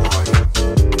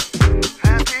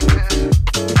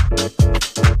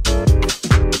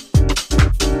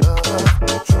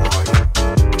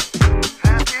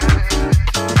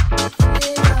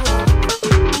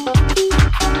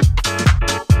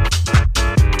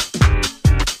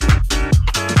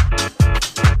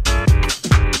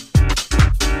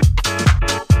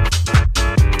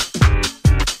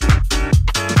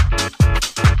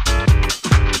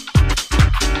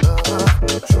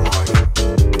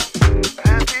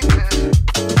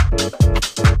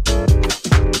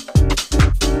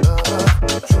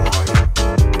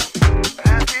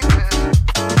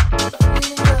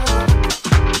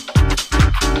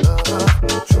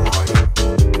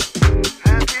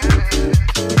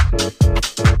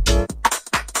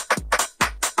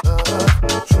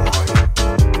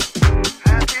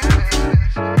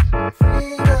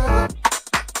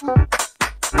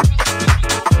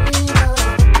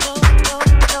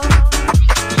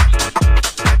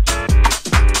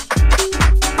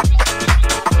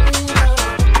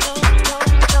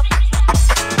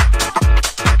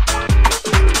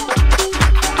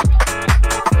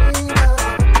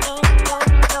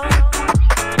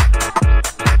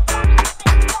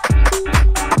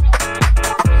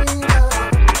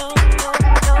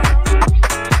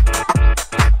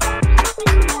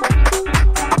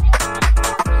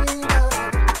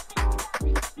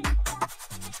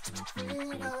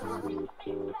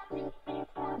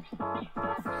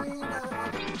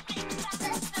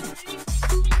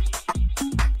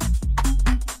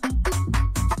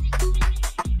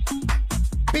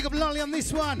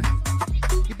 this one.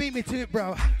 You beat me to it,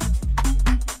 bro.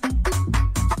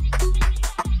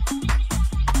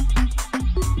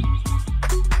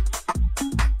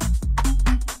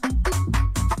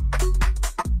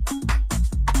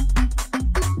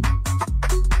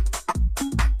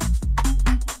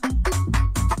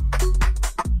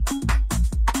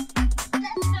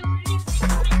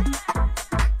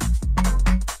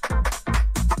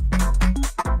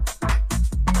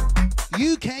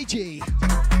 UKG.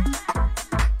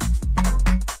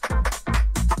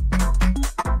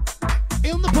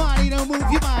 In the party, don't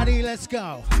move your body, let's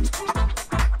go.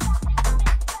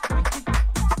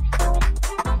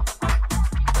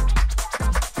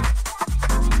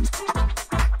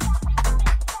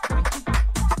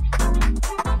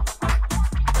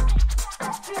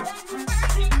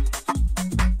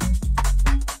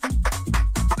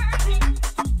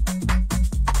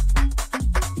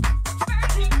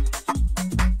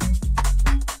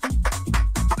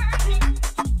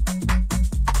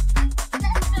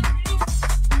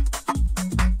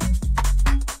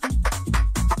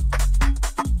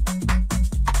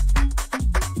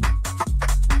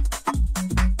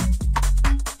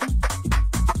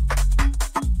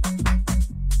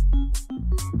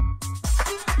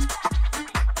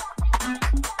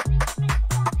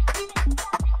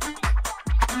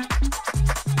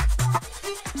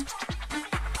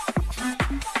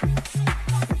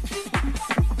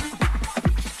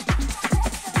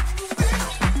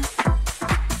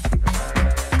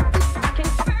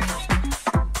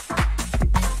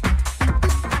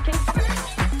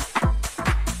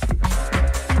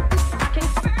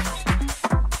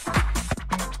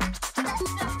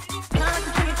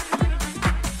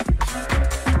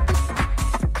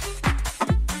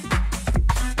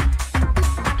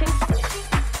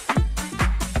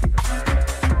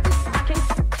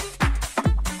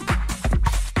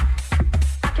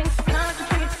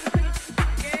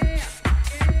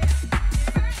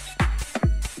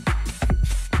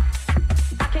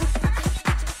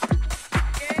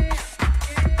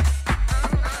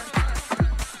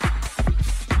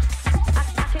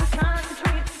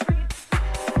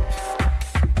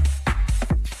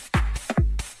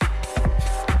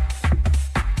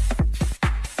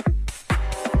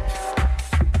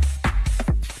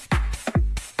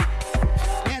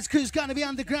 To be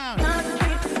underground.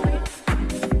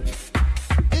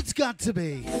 It's got to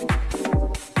be.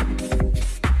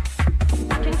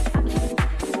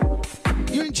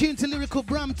 You're in tune to Lyrical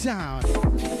Brum Town.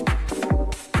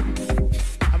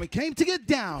 And we came to get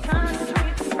down.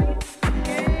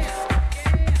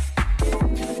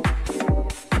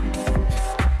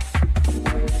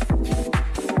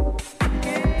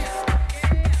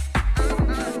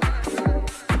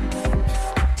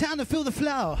 Time to feel the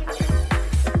flow.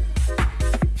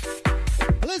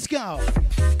 Let's go.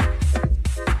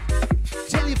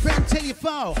 Tell your friend, tell your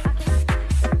foe.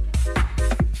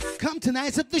 Come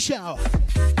tonight's up the show.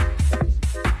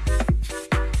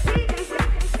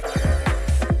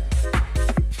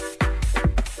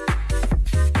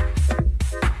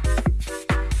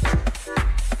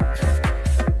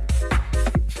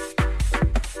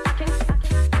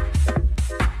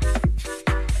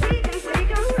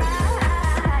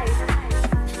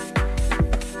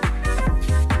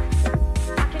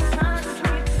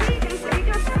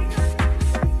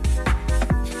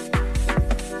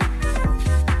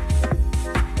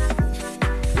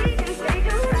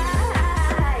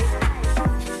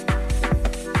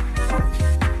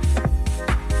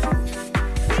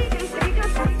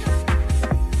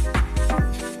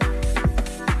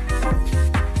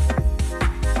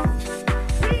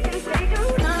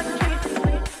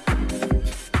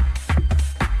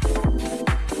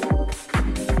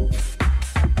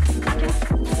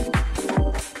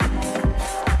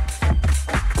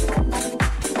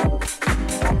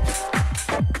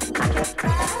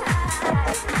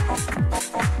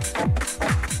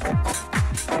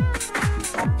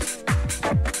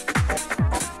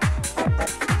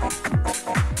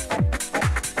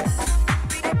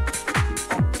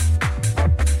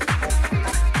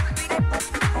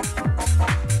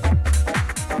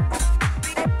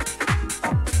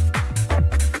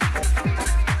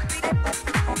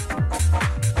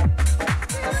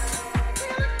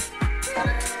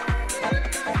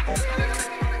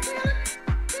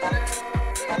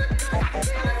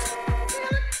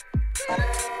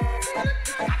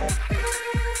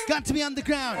 To be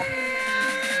underground.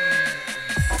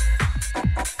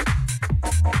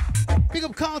 Big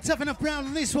up Carl, tough enough Brown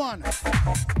on this one.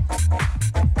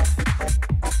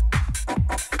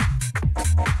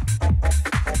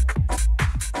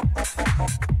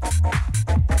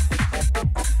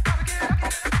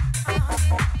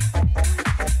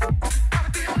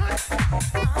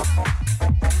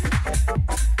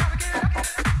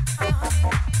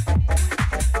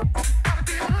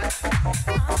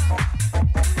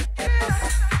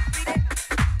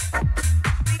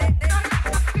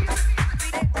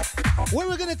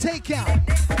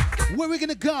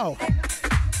 gonna go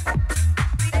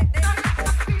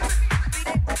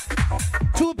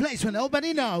to a place where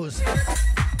nobody knows.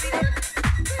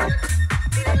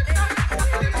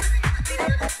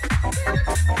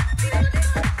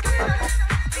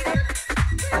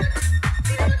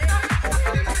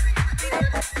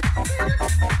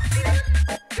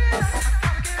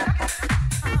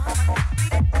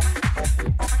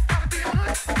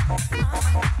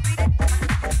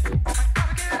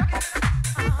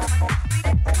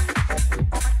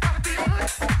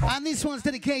 And this one's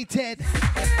dedicated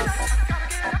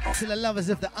to the lovers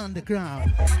of the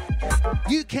underground.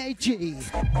 UKG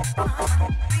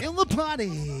in the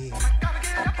party.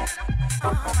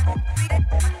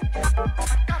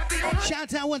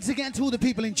 Shout out once again to all the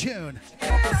people in tune.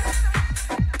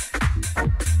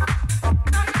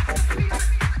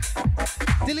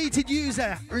 Deleted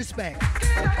user, respect.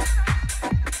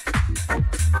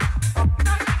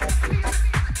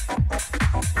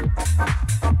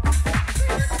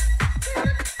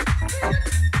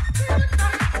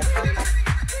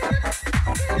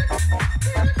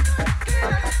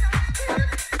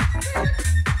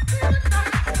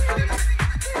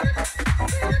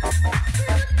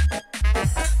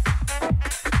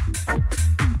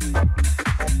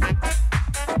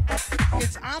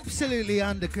 Absolutely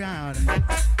underground.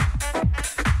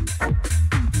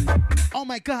 Oh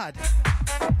my God.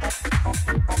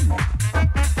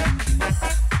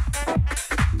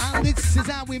 And this is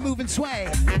how we move and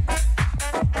sway.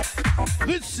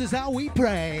 This is how we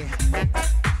pray.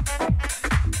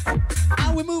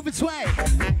 How we move and sway.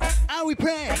 How we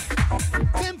pray.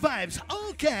 Them vibes.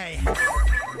 Okay.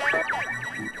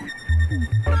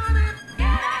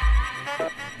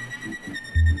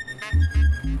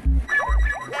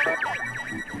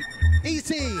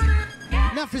 EC,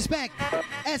 enough respect.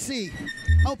 SE,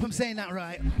 hope I'm saying that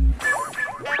right.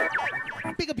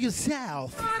 Big up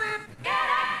yourself.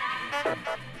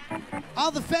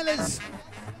 All the fellas,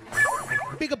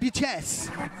 big up your chest.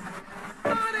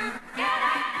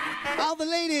 All the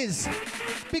ladies,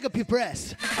 big up your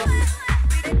breast.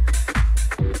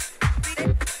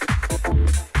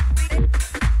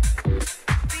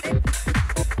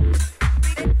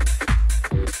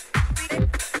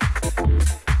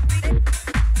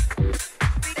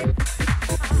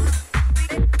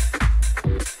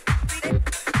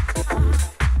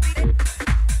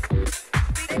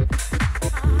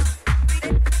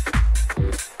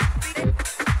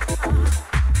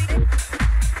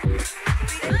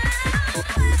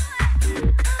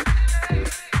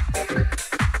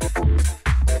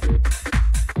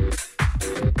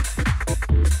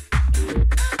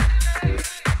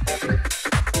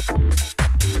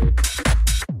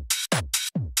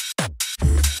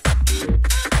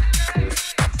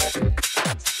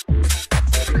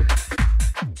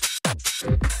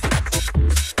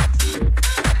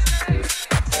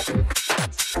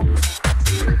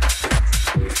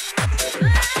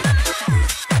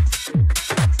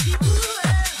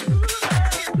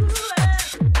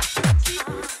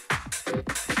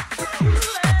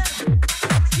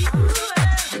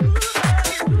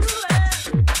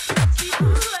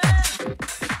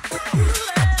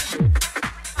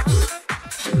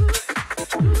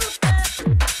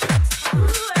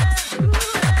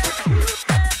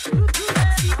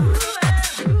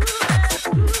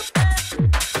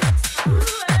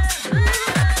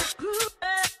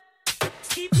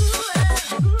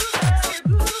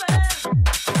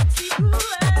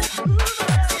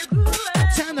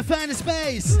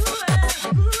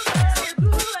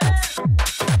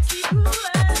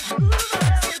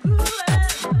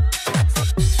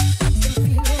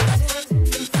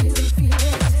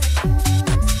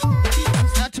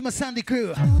 Sandy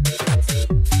crew,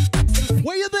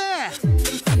 were you there?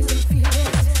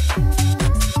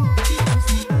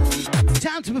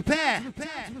 Time to prepare.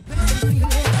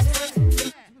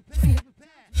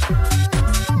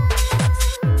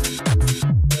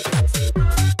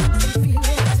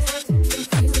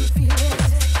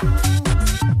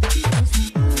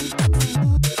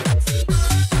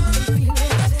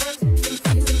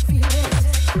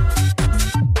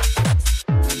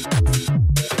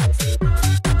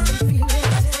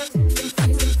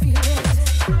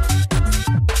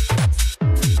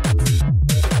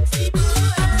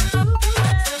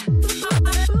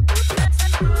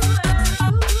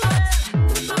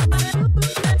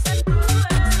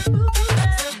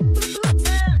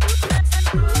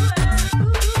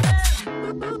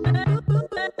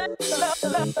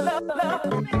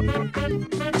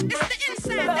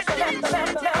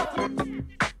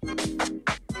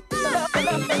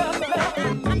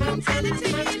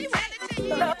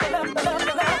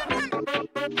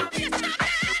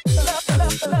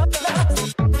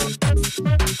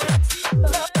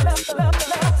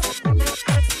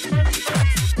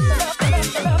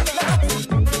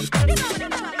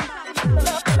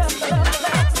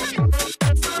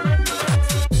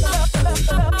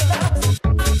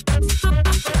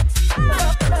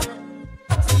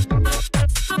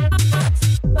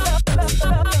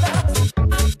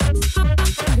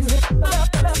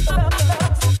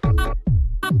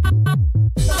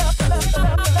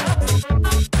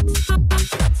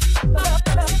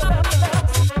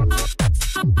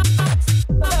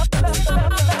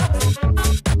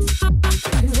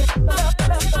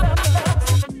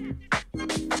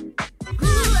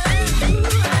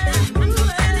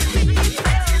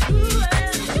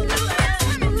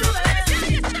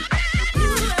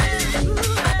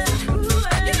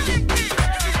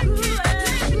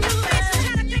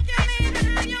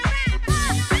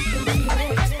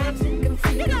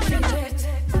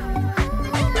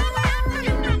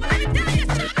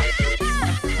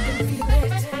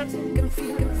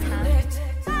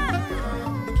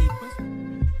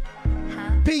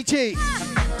 Peachy,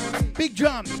 Big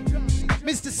Drum,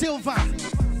 Mr. Silver.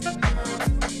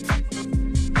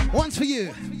 One's for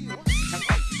you.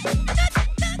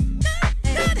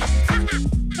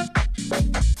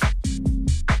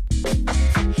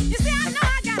 You see, I know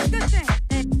I got a good thing.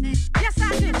 Yes,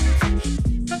 I do.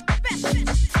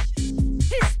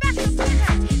 He's special,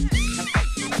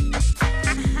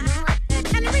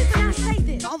 and the reason I say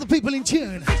this, All the people in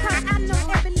tune. because I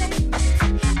know every lady.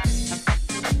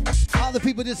 All the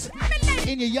people just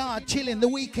in your yard chilling the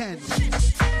weekend.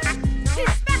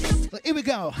 He's special. So here we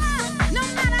go. No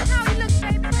matter how he looks,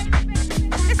 baby,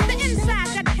 it's the inside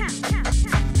that counts.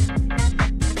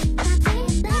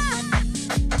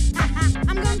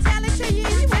 I'm gonna tell it to you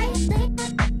anyway.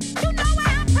 You know where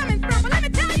I'm coming from, but let me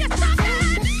tell you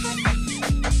something.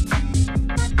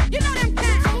 You know them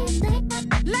cats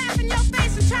laugh in your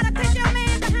face and try to take your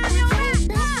man behind your back.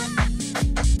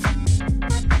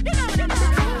 You know what I'm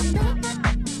talking about.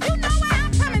 You know where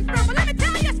I'm coming from, but let me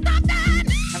tell you something.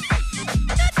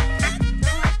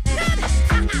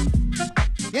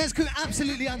 Yes, crew,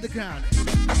 absolutely underground.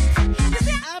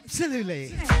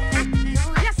 Absolutely.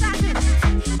 Yes, I did.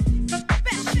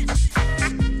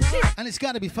 And it's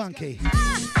got to be funky.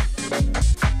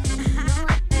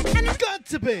 And it's Got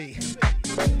to be.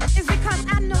 because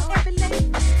I know every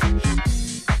lady.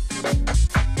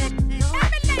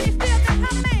 Every lady feels that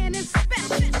her man is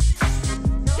special.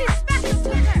 He's special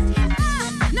to her.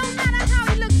 No matter how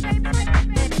he looks, baby,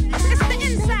 it's the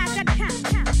inside that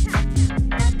counts.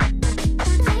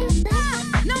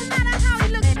 No matter how he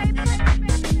looks, baby,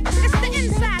 it's the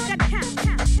inside that counts.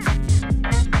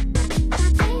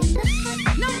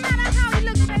 No matter how he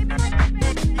looks, baby,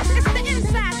 it's the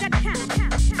inside that counts.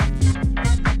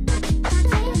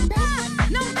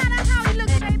 No matter how he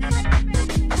looks, baby,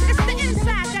 it's the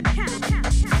inside that counts.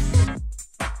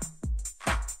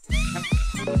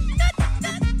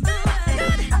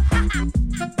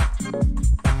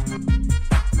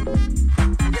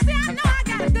 You see, I know I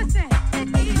got a good thing.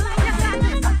 Yes, I do.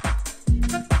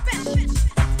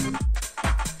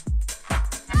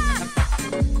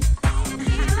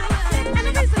 And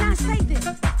the reason I say this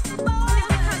is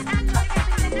because I know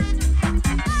every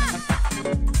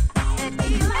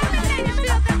lady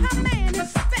feels that her man is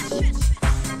special.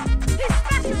 He's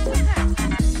special to her.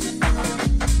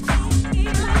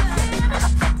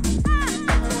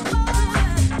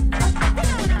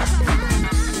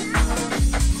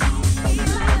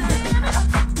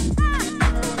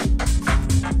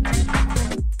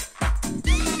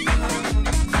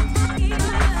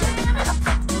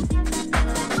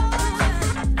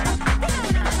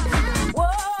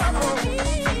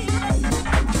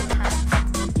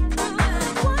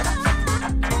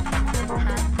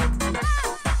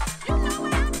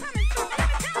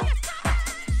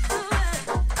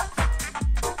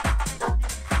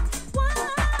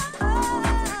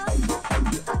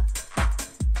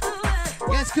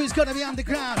 Yes, crew's got to be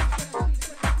underground.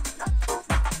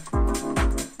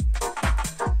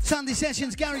 Sunday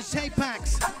sessions, garage tape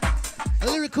packs.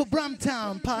 Lyrical Brum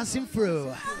town passing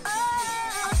through.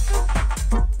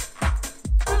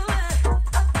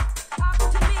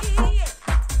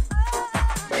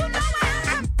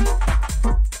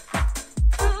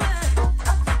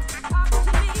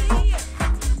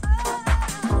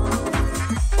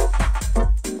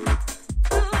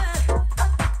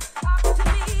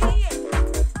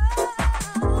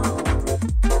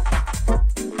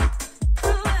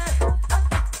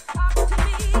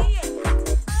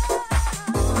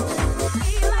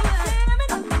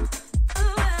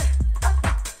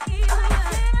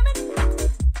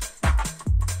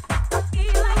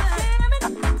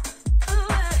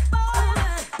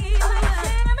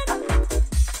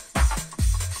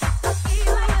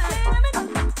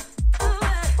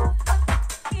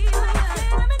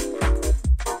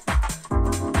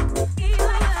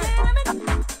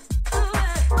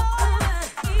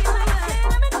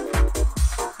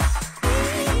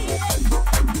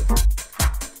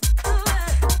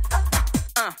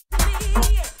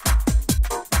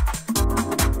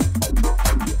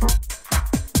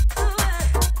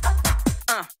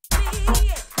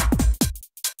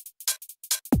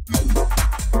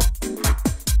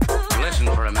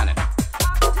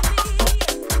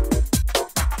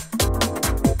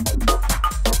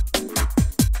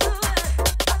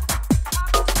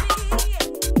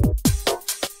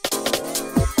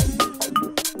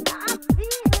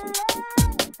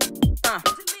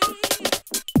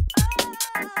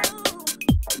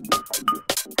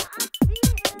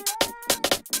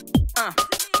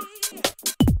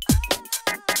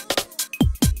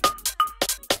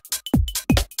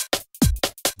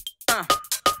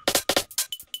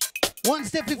 One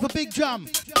definitely for Big Drum.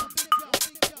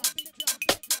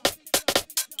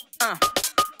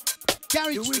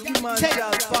 Garage The wicked man tape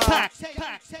shall pack.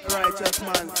 fall. Righteous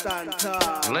man stand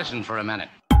tall. Listen for a minute.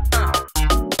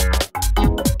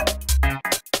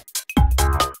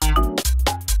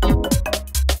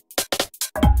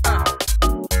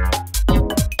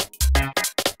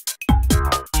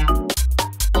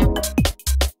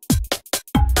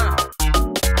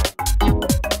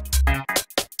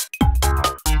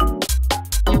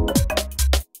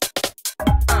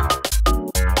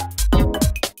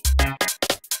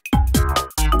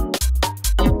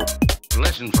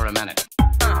 Listen for a minute.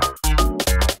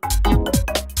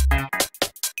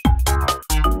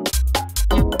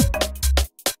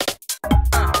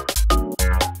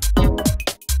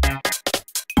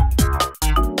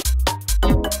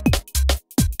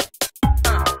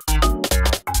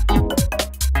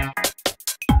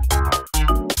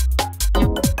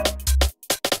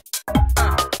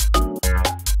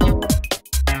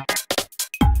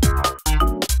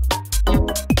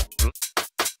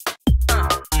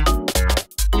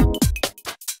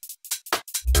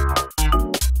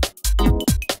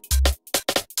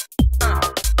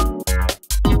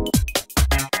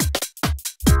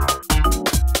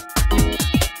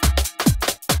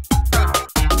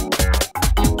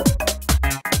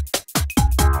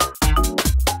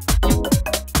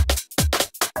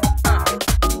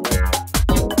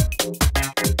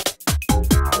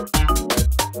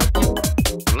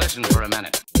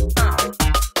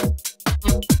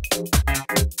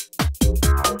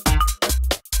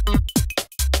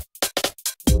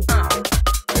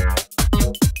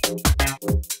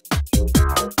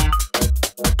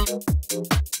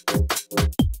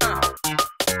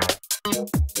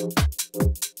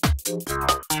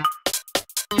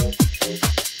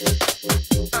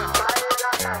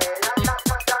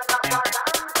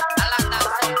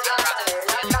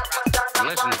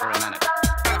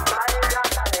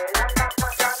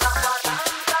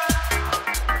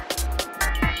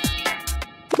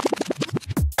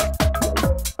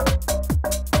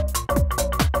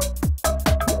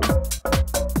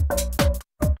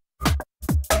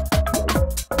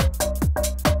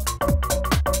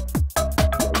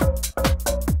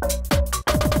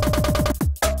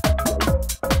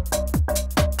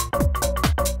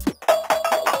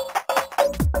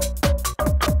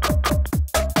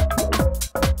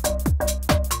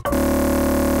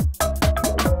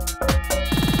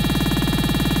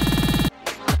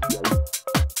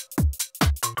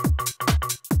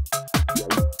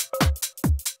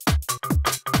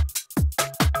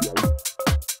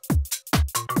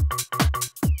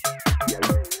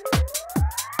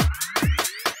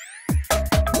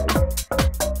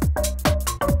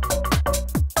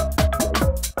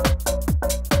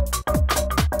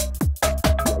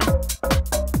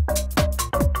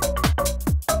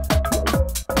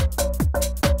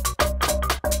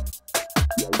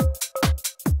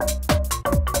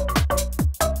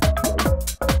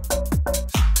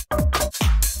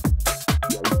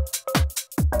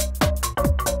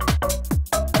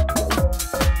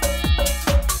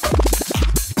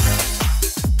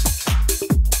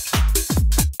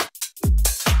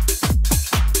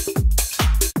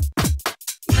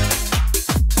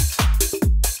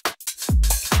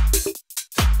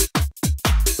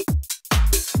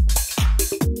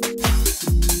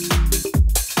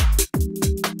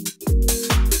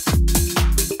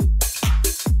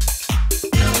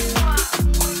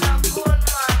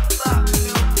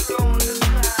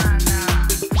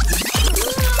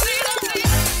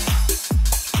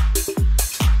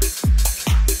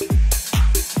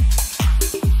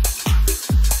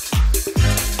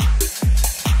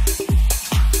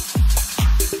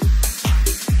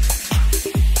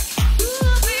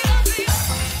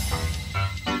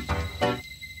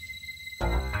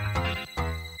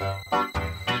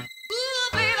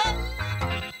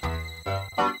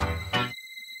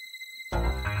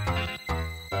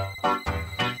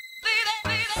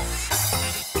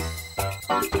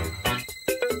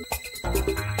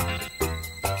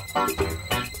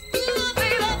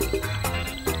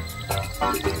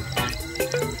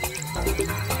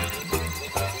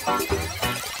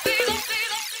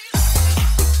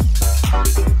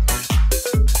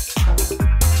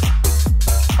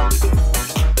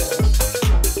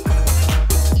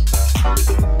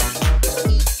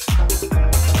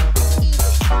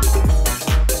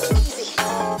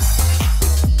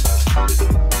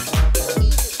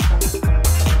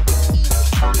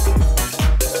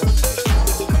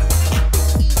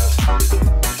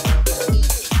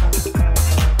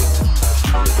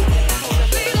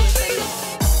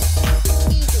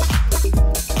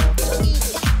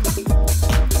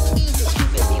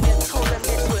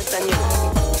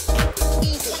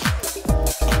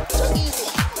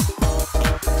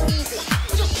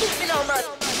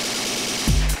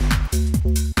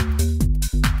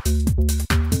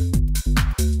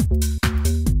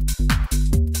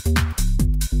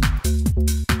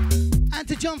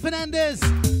 Fernandez.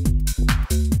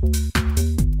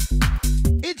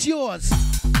 It's yours.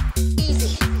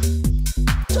 Easy.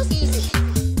 Just easy.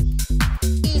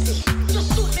 Easy.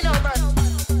 Just shoot me now, man.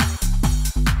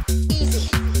 Easy.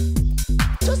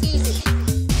 Just easy.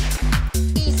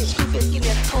 Easy. Screwface, give me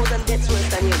 1,000 deaths worse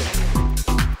than you.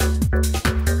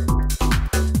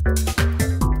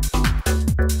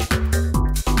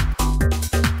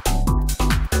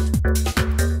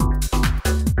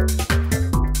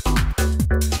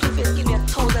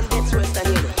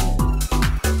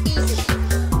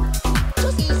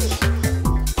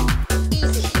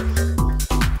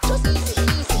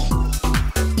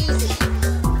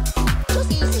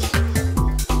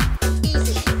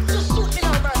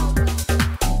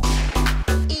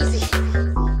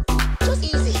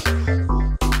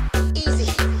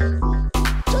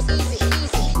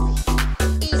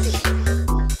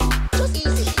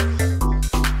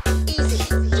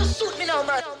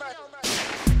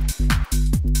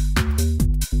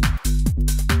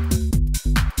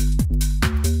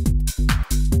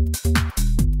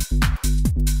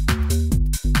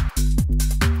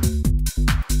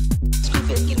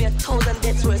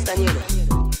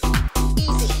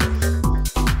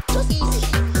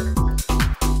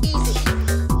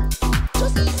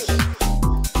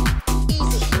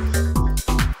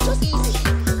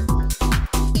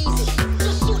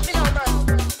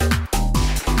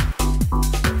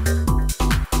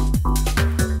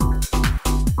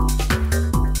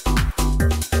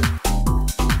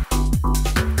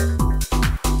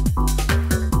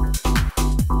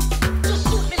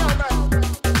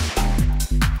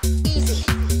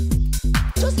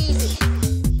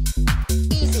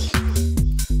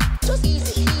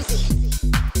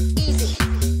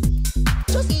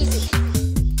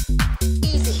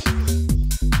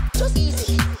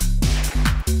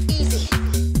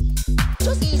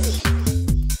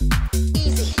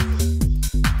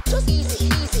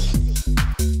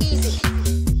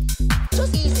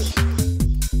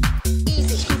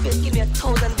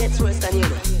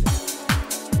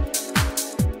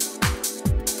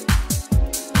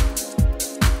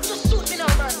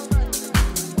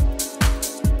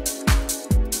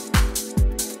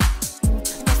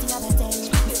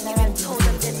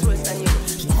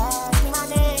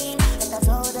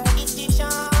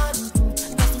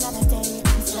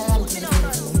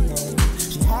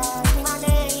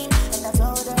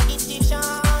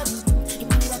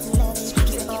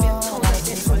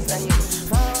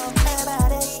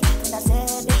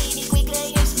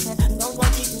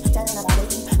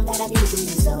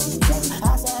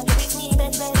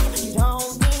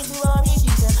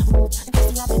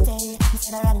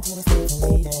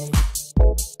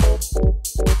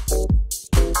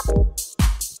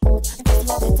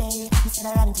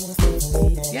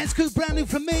 Yes, cool, brand new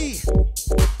from me.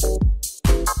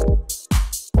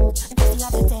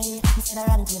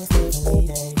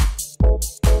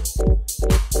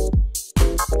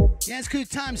 Yes, cool,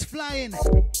 time's flying.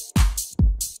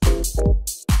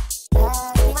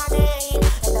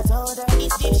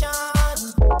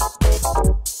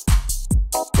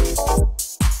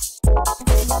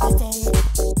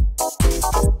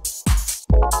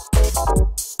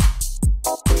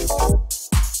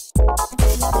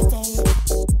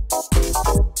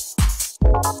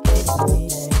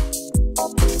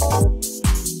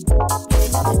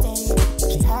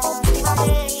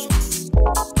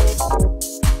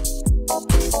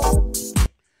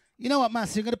 You know what,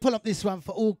 Master? I'm going to pull up this one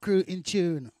for all crew in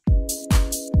tune. I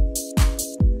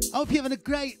hope you're having a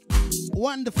great,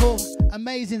 wonderful,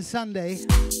 amazing Sunday.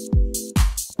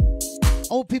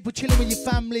 All people chilling with your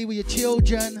family, with your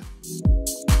children,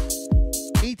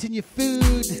 eating your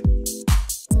food.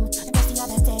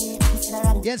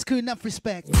 Yes, cool, enough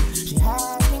respect.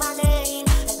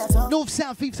 North,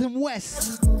 south, east and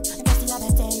west.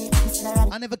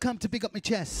 I never come to pick up my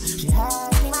chest.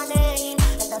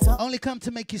 Only come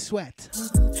to make you sweat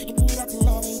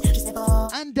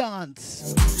and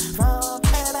dance.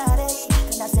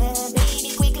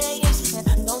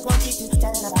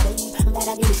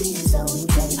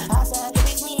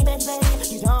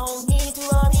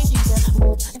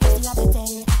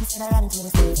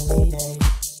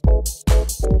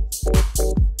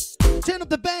 Turn up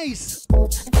the bass.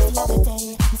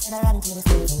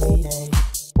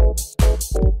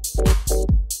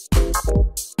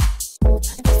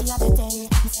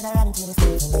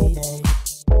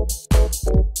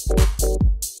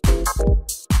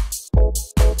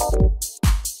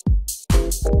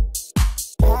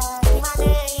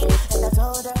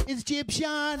 It's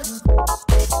Egyptian.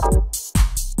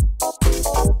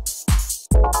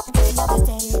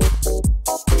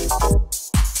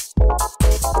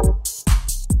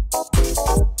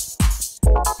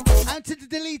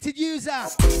 user.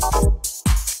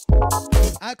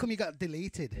 How come you got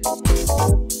deleted?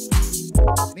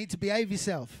 Need to behave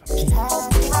yourself.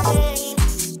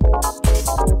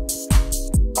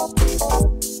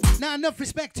 Now, enough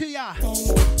respect to ya.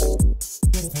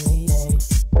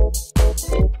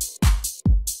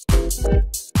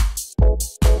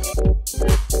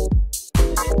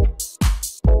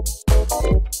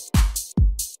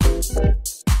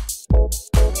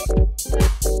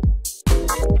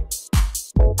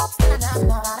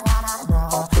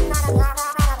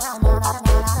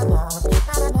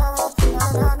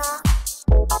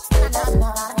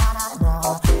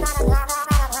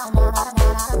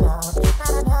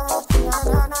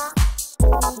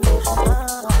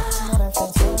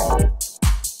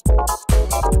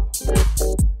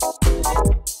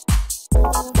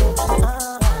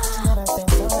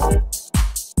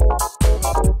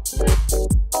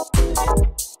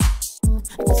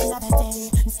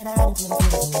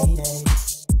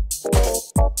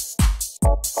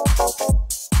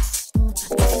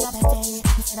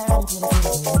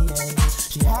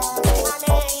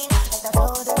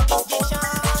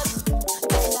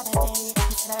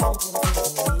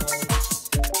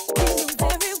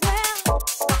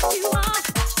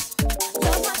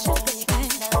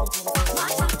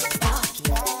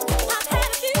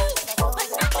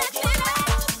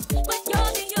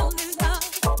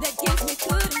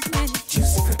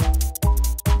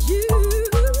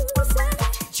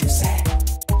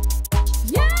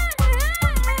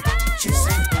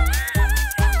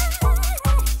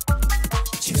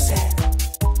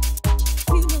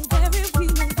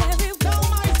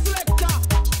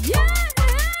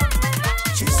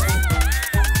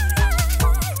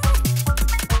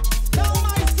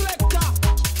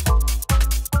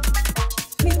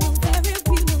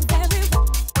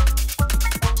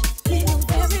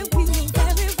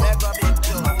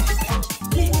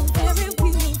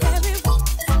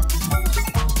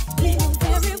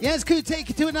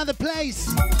 Another place,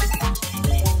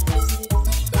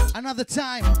 another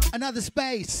time, another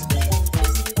space.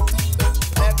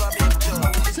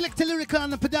 Select a lyrical on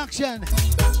the production.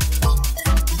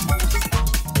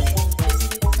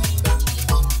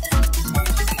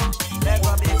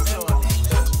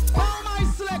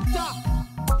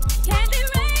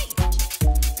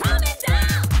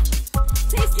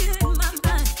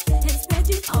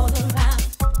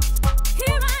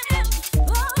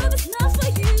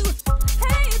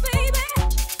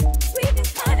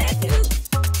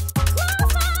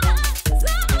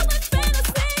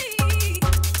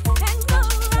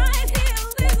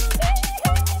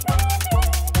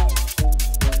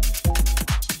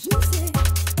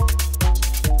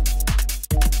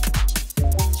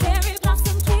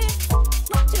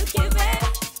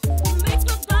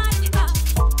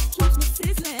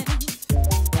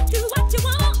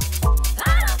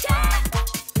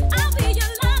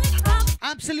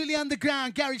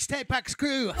 Underground Garage Tape Packs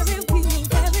crew.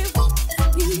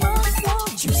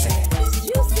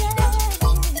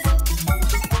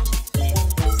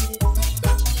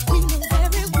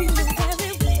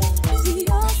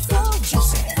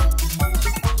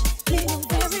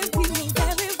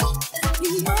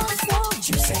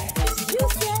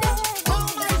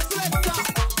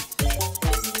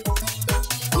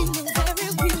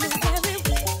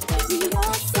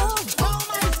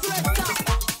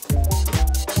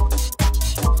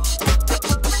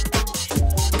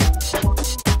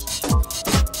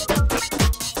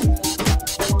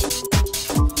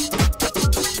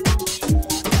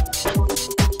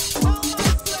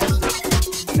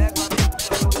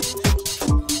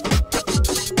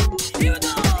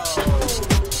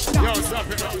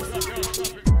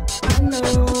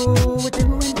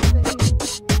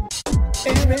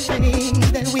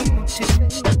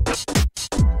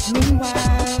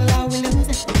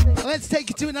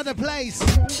 Another place,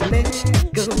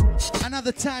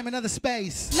 another time, another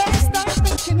space. Let's start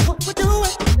thinking what we're doing.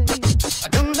 I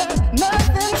don't let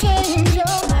nothing change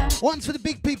your mind. Once for the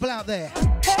big people out there.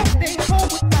 Heading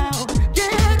homeward bound.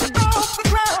 Get off the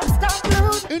ground, stop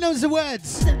losing. Who knows the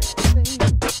words?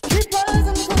 Keep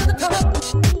rising to the top.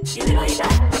 Give it all you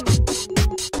got.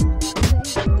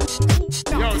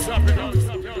 Yo, stop it.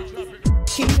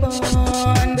 Keep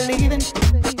on believing.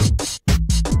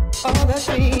 All the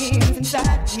dreams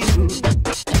inside you.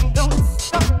 Don't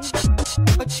stop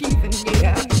achieving,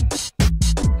 yeah.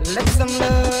 Let some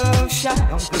love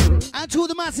shine on through. And to all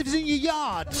the massives in your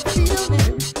yard.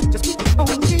 Feeling, just keep on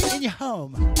feeling. In your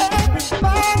home.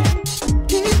 Everybody,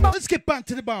 keep on. Let's get back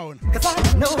to the bone. 'Cause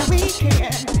I know we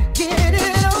can get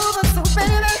it over, so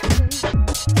baby.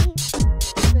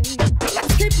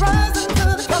 Let's keep rising to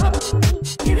the top.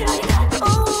 Give it all you got.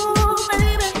 Oh,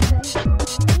 baby.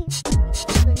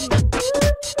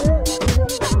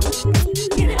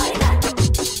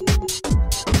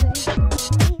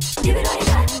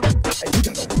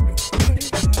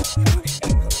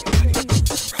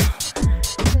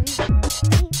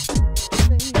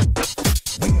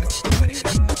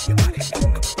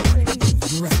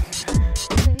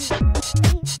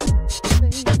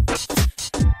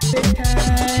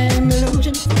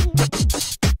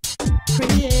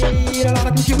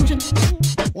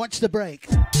 Watch the break.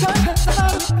 Let's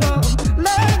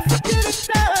get it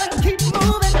done. Keep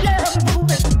moving, yeah,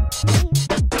 moving.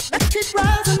 Let's keep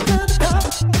rising to the top.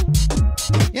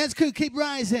 Yes, crew, keep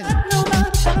rising.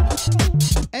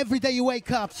 Every day you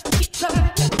wake up. Keep trying,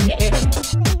 yeah.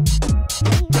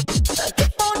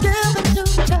 Keep on giving to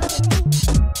each other.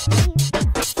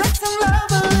 Spread some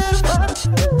love a little further.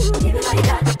 Give it all you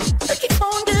got. Keep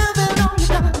on giving all you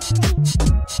got.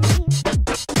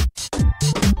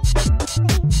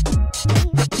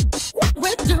 What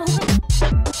we're doing.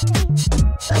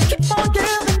 Keep on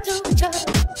giving to each other.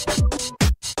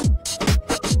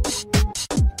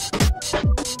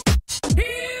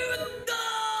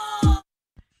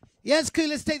 Yes, cool,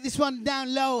 let's take this one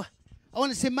down low. I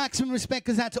want to say maximum respect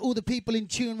goes out to all the people in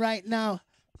tune right now.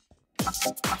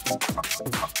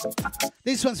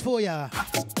 This one's for ya.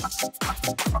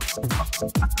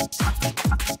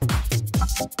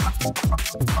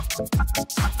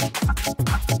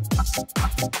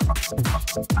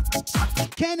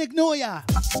 Can't ignore ya.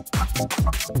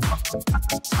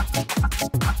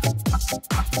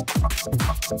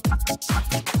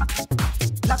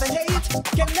 Love and hate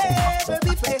can never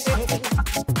be played.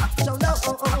 So no,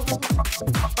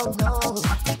 oh no.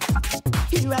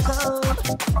 Here I come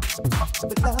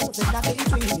with love and not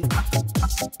hatred.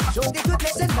 Show the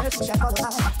goodness and mercy shall follow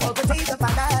us all the days of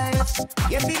my life.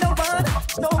 Can be no one,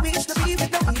 no wish to be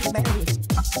with no evil man.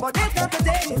 For there comes the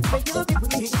day when you'll be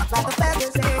free, like the father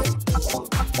said.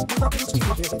 You must be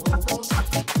stupid.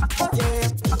 Oh yeah,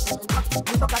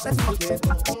 you forgot that stupid.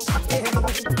 Yeah.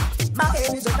 My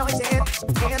head is anointed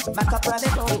and my cup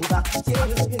runneth over.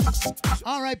 Yeah.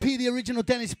 R.I.P. the original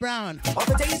Dennis Brown. All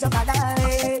the days of my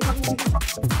life.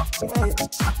 Yeah.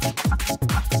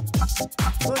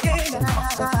 Oh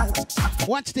yeah.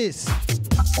 Watch this.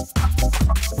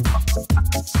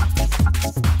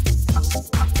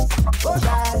 Oh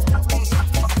yeah.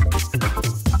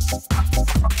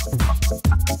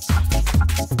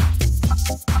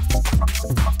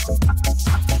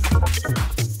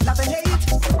 Love and hate,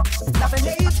 love and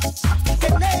hate,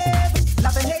 can never.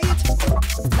 Love and hate,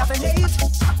 love and hate,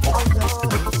 oh no.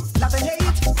 Love and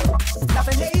hate, love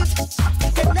and hate,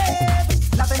 can never.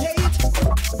 Love and hate,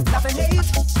 love and hate,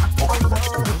 oh no.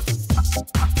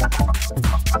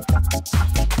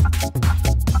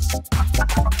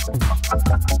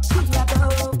 Here I go.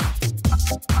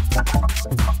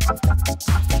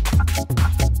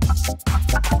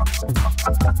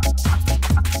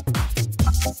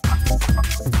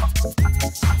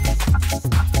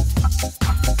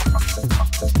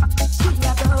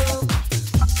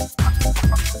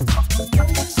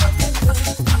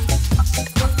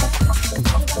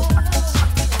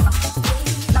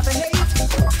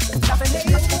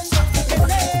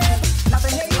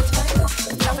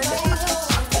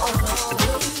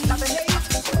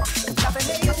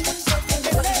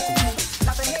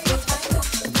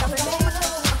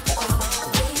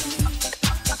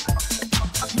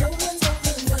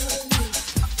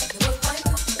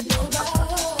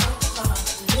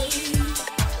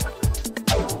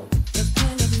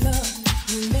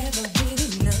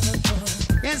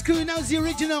 The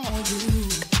original.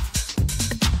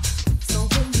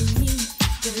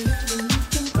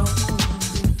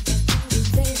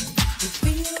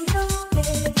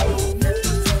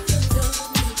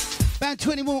 About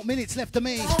 20 more minutes left of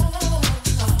me.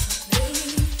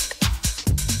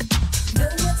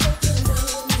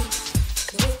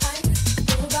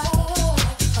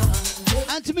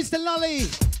 And to Mr. Lolly,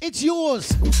 it's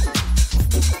yours.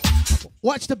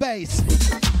 Watch the bass.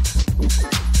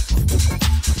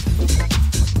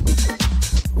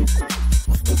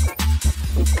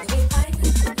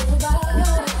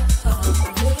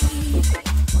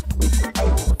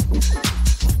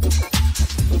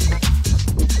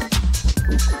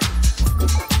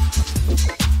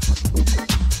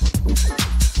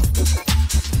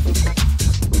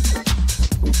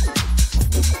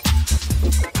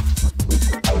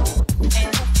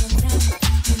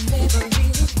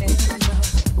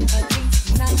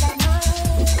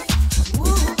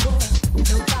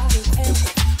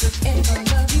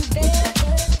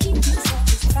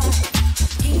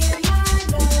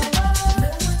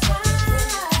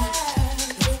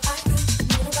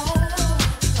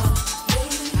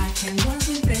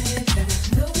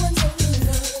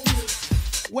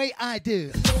 I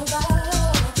do.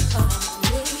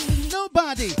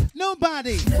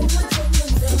 Nobody.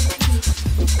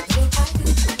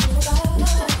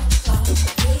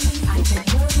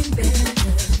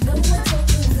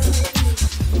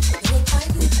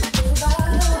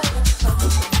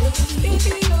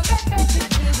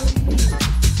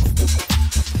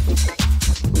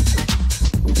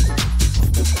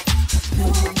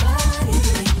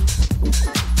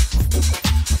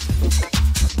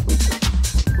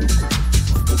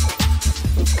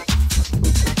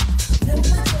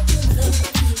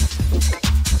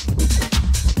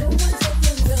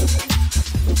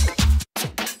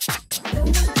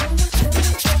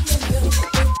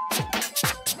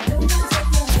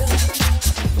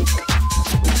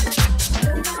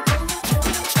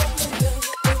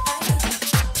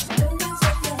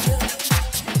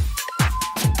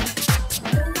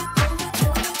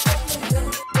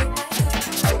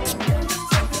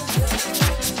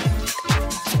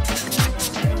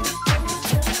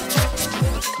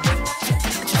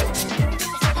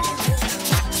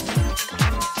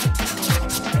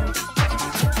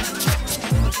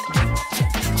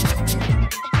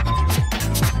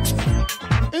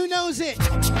 knows it?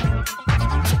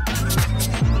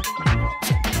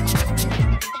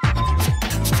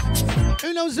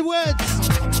 Who knows the words?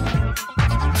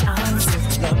 I'm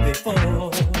just love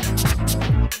before.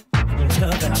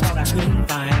 Love that I thought I couldn't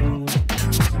find.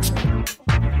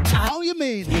 How you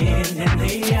mean? In and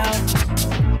the out,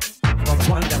 but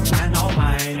one that's mine, all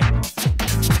mine.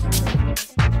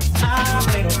 I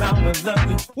played around with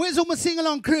love. Where's all my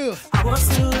sing-along crew? I was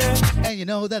silly. And you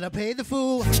know that I paid the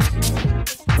fool.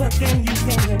 But then you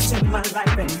came into my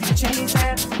life and you changed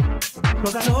that.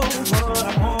 Cause I know what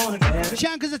I wanna get.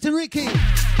 Shankers to Ricky.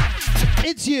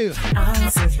 It's you. I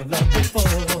searched for love before.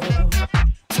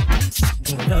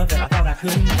 The love that I thought I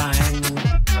couldn't find.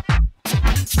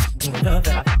 The love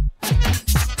that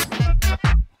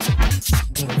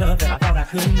I thought I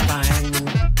couldn't find.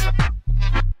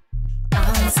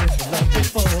 I searched for love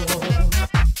before.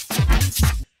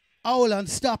 Hold on,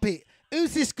 stop it.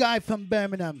 Who's this guy from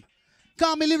Birmingham?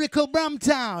 Call me Lyrical Brum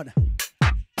Town.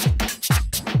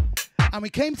 And we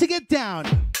came to get down.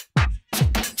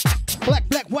 Black,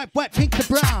 black, white, white, pink to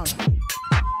brown.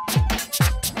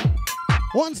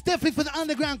 One's definitely for the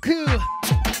underground crew.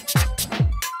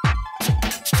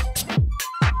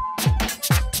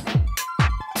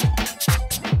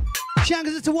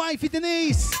 Shankers it's a wifey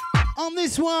Denise. On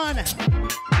this one.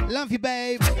 Love you,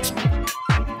 babe.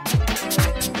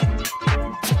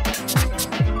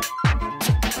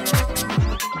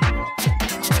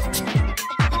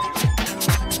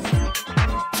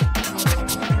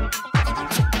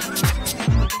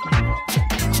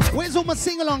 Where's all my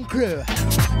sing-along crew?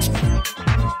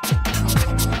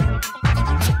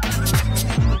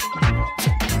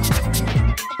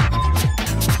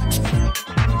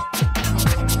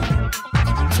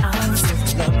 I'm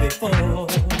just love before.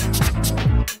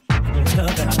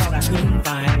 Love that I thought I couldn't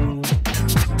find.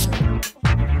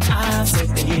 I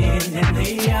searched the in and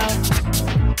the out.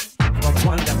 But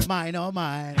one that's mine, oh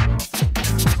mine.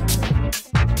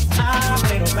 I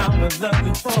played around with love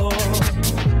before.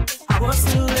 I was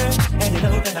silly, and you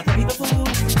know that I played the fool.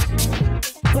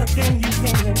 But then you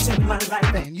came into my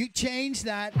life. Then you changed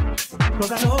that.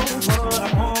 Cause I know what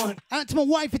I want. And to my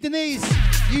wife Denise,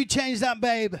 you changed that,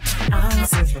 babe. I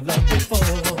searched for love before.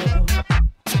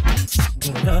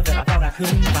 The love that I thought I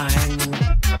couldn't find.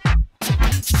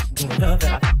 The love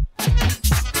that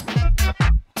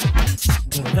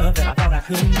I thought I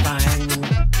couldn't find.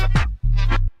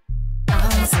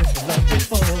 I searched for love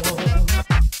before.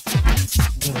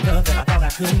 The love that I thought I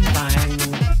couldn't find.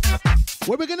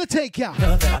 Where we gonna take ya?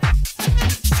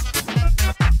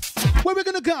 Where we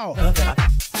gonna go?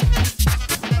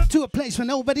 To a place where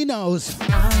nobody knows.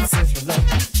 I search for love,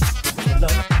 for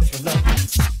love, for love.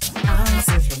 I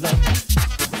search for love,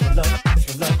 for love,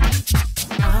 for love.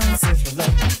 I search for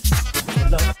love, for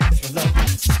love, for love,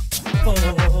 for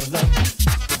love,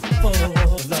 for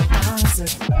love. I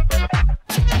search for love.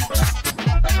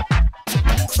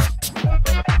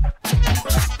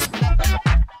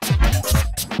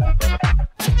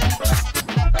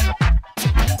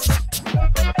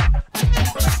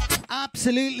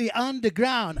 Absolutely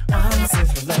underground. I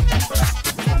search for love,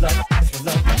 for love, for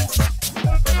love,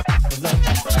 for love,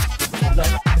 for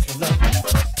love, for love.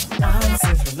 I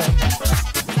search for love,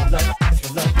 for love,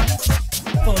 for love,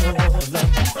 for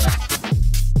love.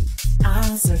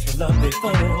 I search for love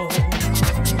before. The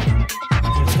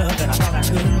love that I thought I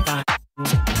couldn't find.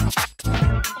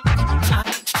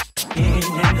 In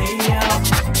and the out,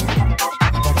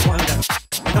 but one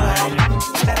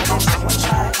that someone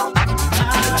try. I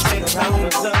played around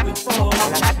with love before. I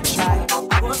like to try.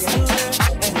 I was silly,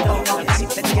 and no one can see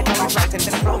that you get my right in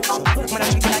the throat. When I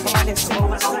treat you like a man, it's so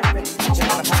much like it. You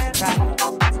know I'm try.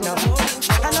 No,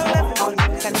 I know everyone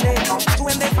can live to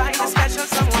when they find a special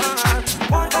someone.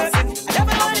 One person, I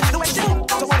never know it the way you do.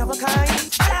 So one of a kind.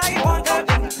 I one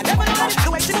person, I never know it the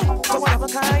way you do. So one of a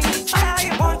kind. I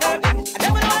one person, I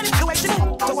never know it the way you do.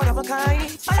 So one of a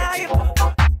kind.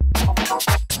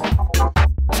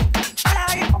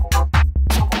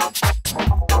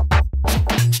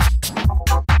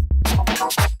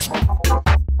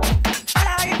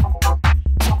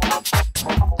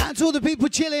 And all the people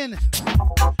chilling.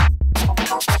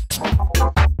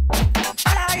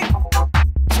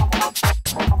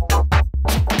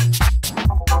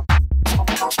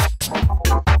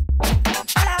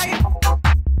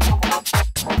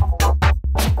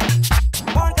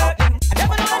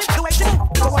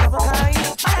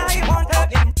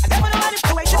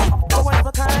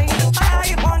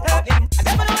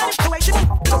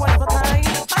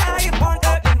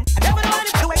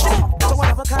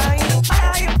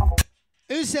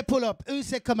 Who said pull up? Who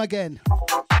said come again?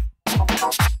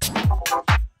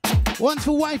 One's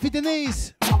for wifey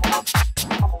Denise.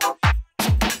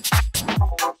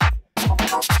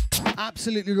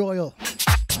 Absolutely royal.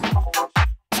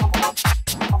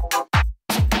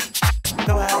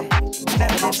 No, I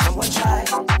never let someone try.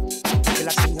 Till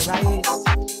I see your eyes,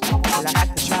 till I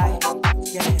had to try.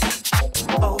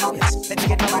 Yeah. Oh yes, let me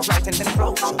get my right and then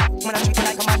approach you. When I treat you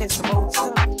like a man is supposed to,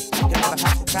 you never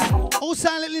have to cry. All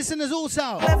silent listeners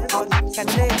also. Everybody can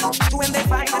relate to when they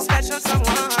find a special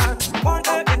someone. One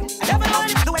girl in, I never know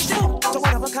it the way she do, so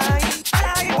one of a kind.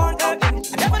 I one girl in,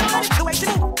 I never know it the way she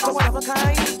do, so one of a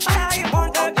kind. I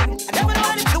one girl in, I never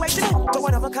know it the way she do, so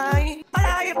one of a kind.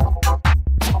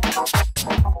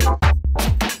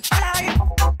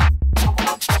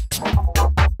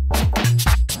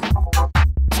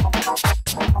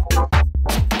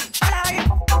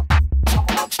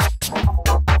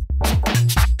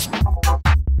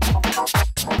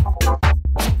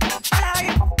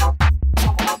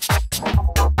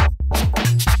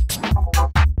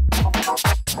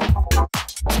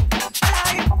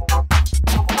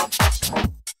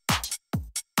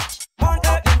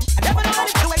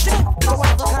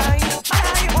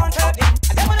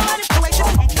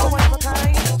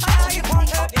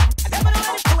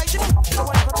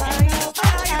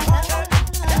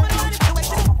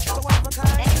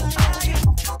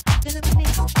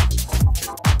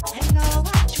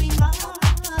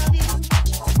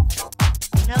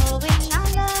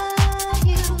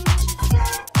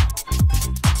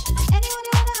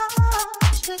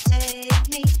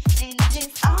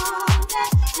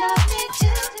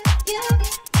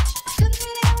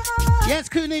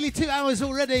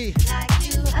 Already.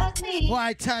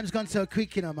 Why time's gone so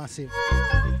quick, you know, massive.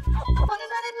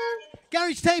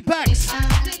 Garage tape packs.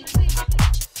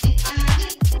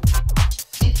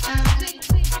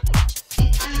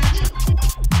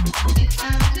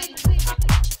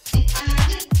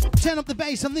 Turn up the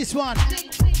bass on this one.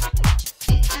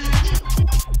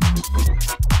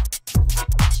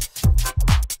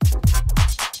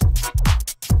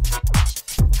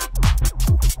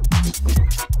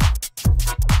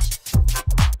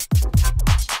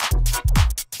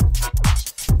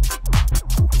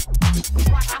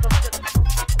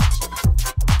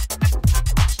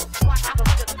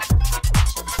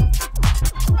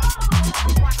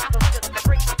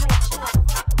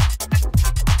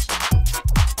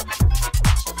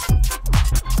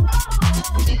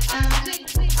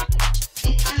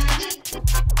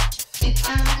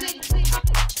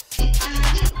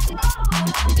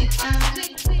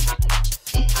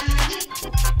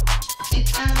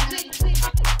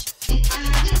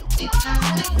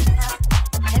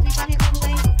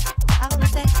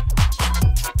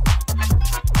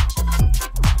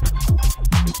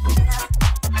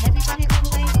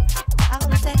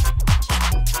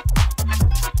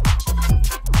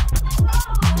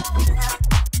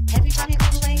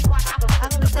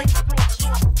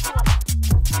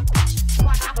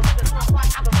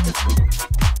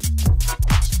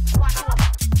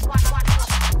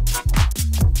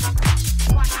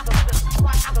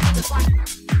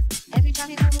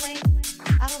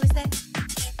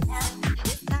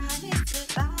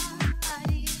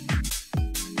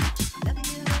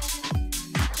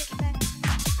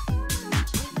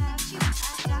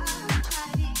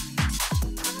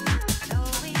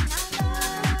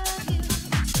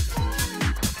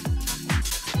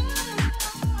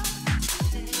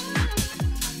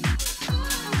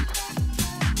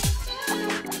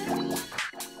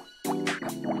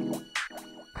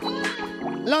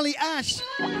 Lolly Ash,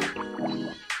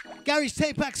 Garage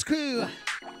Tape Packs crew.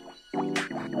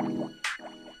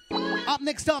 Up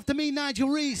next after me, Nigel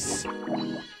Reece.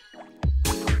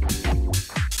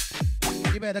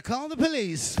 You better call the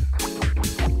police.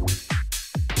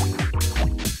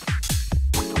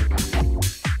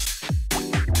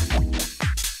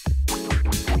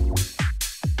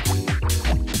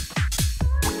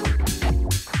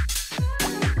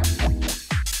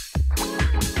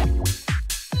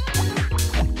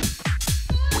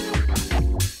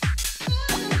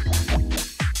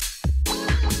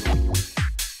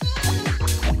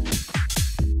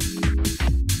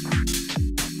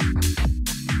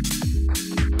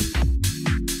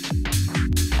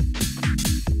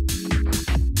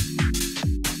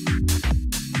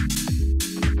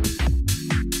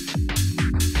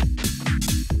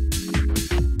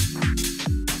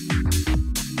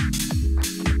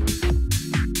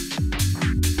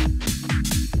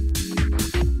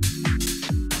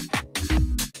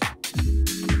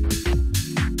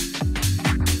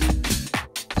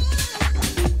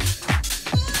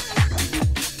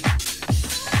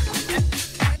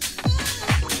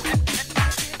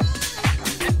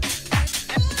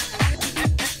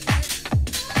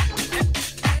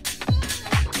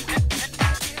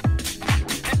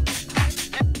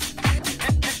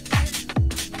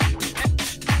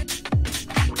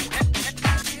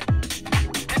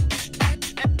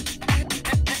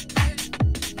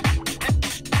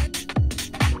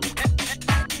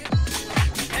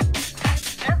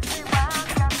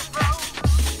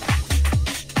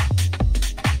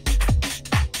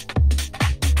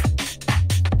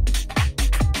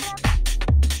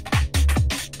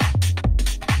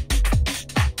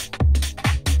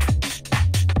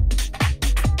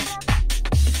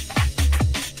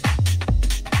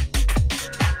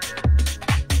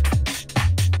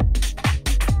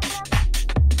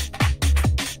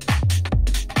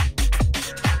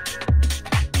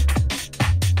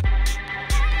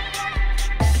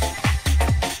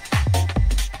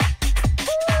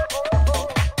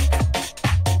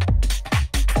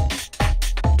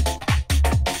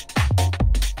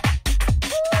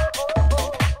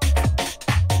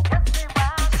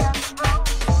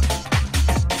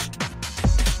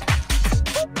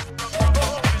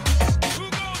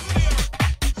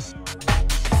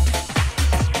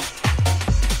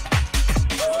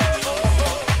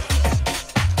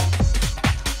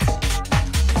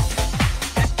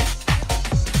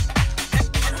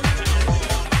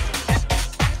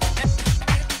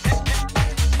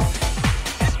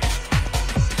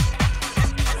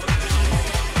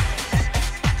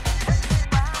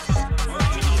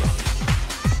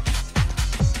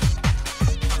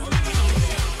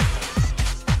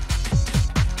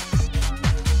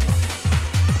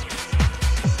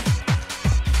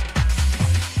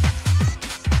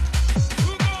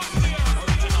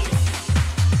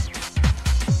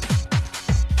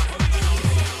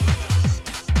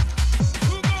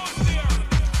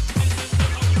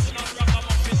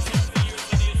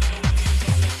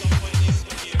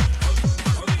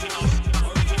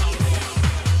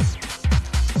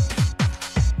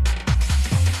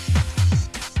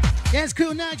 Yes,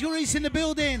 cool. Nigel Reece in the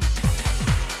building.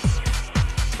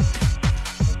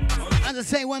 As I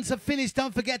say, once I've finished,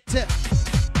 don't forget to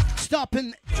stop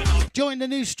and join the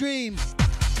new stream.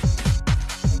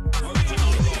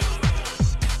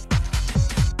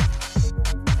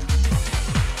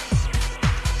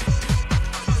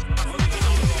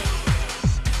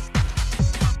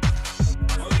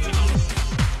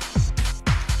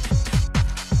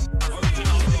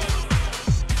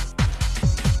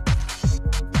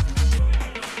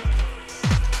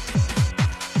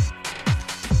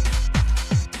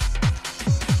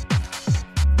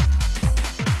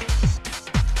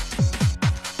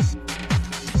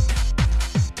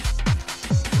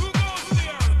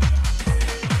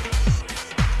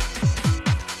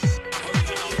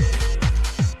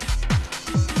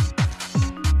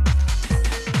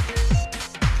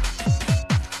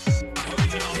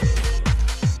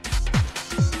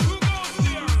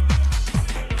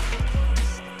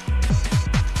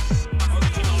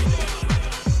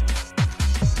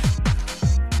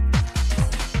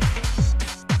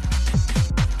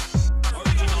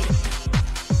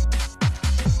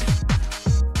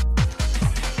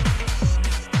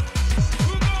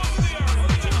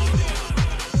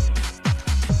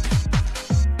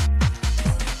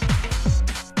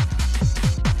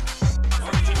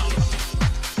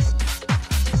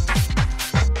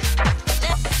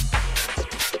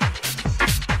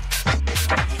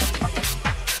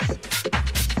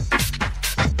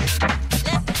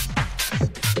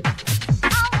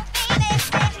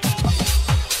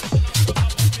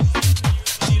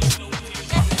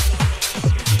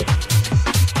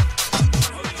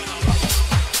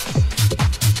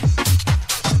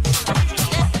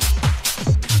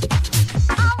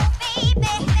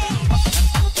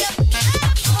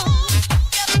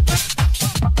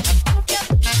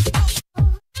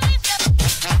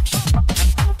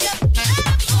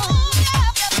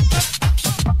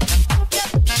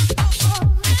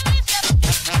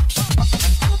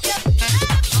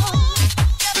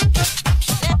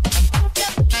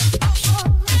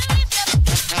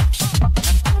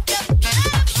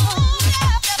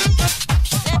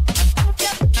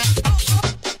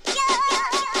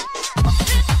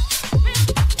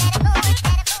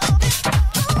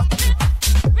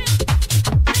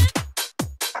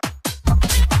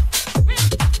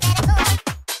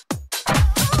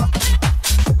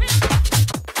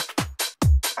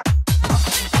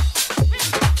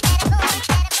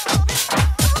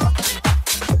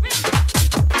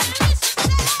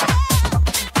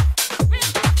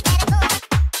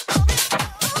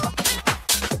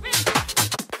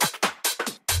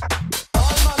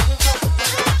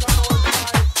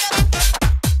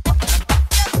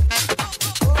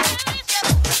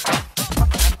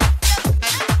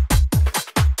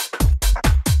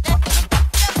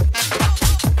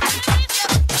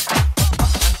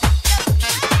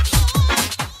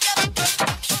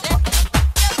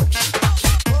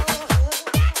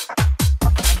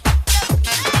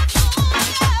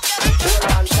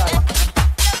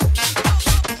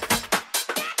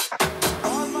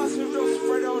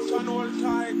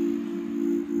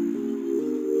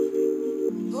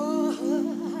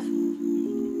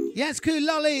 Yes, cool,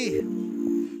 lolly.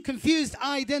 Confused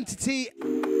identity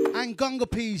and gongo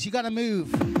peas. You gotta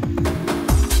move.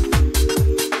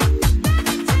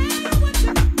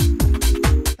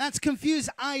 That's confused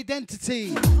identity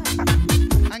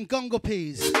and gongo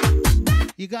peas.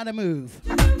 You gotta move.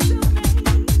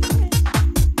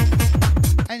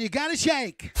 And you gotta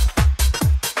shake.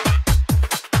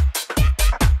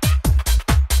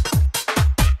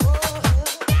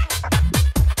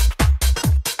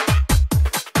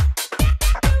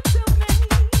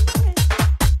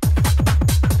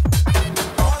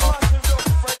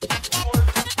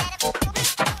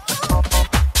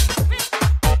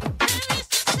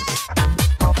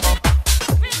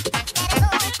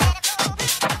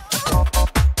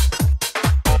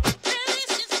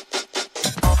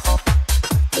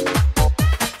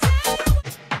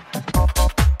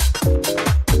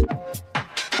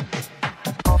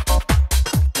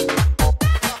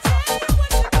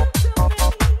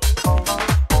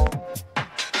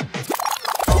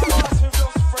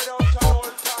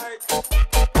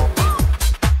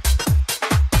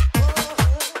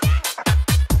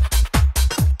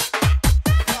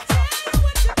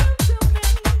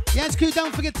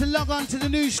 Don't forget to log on to the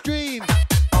new stream.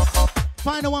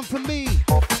 Final one from me.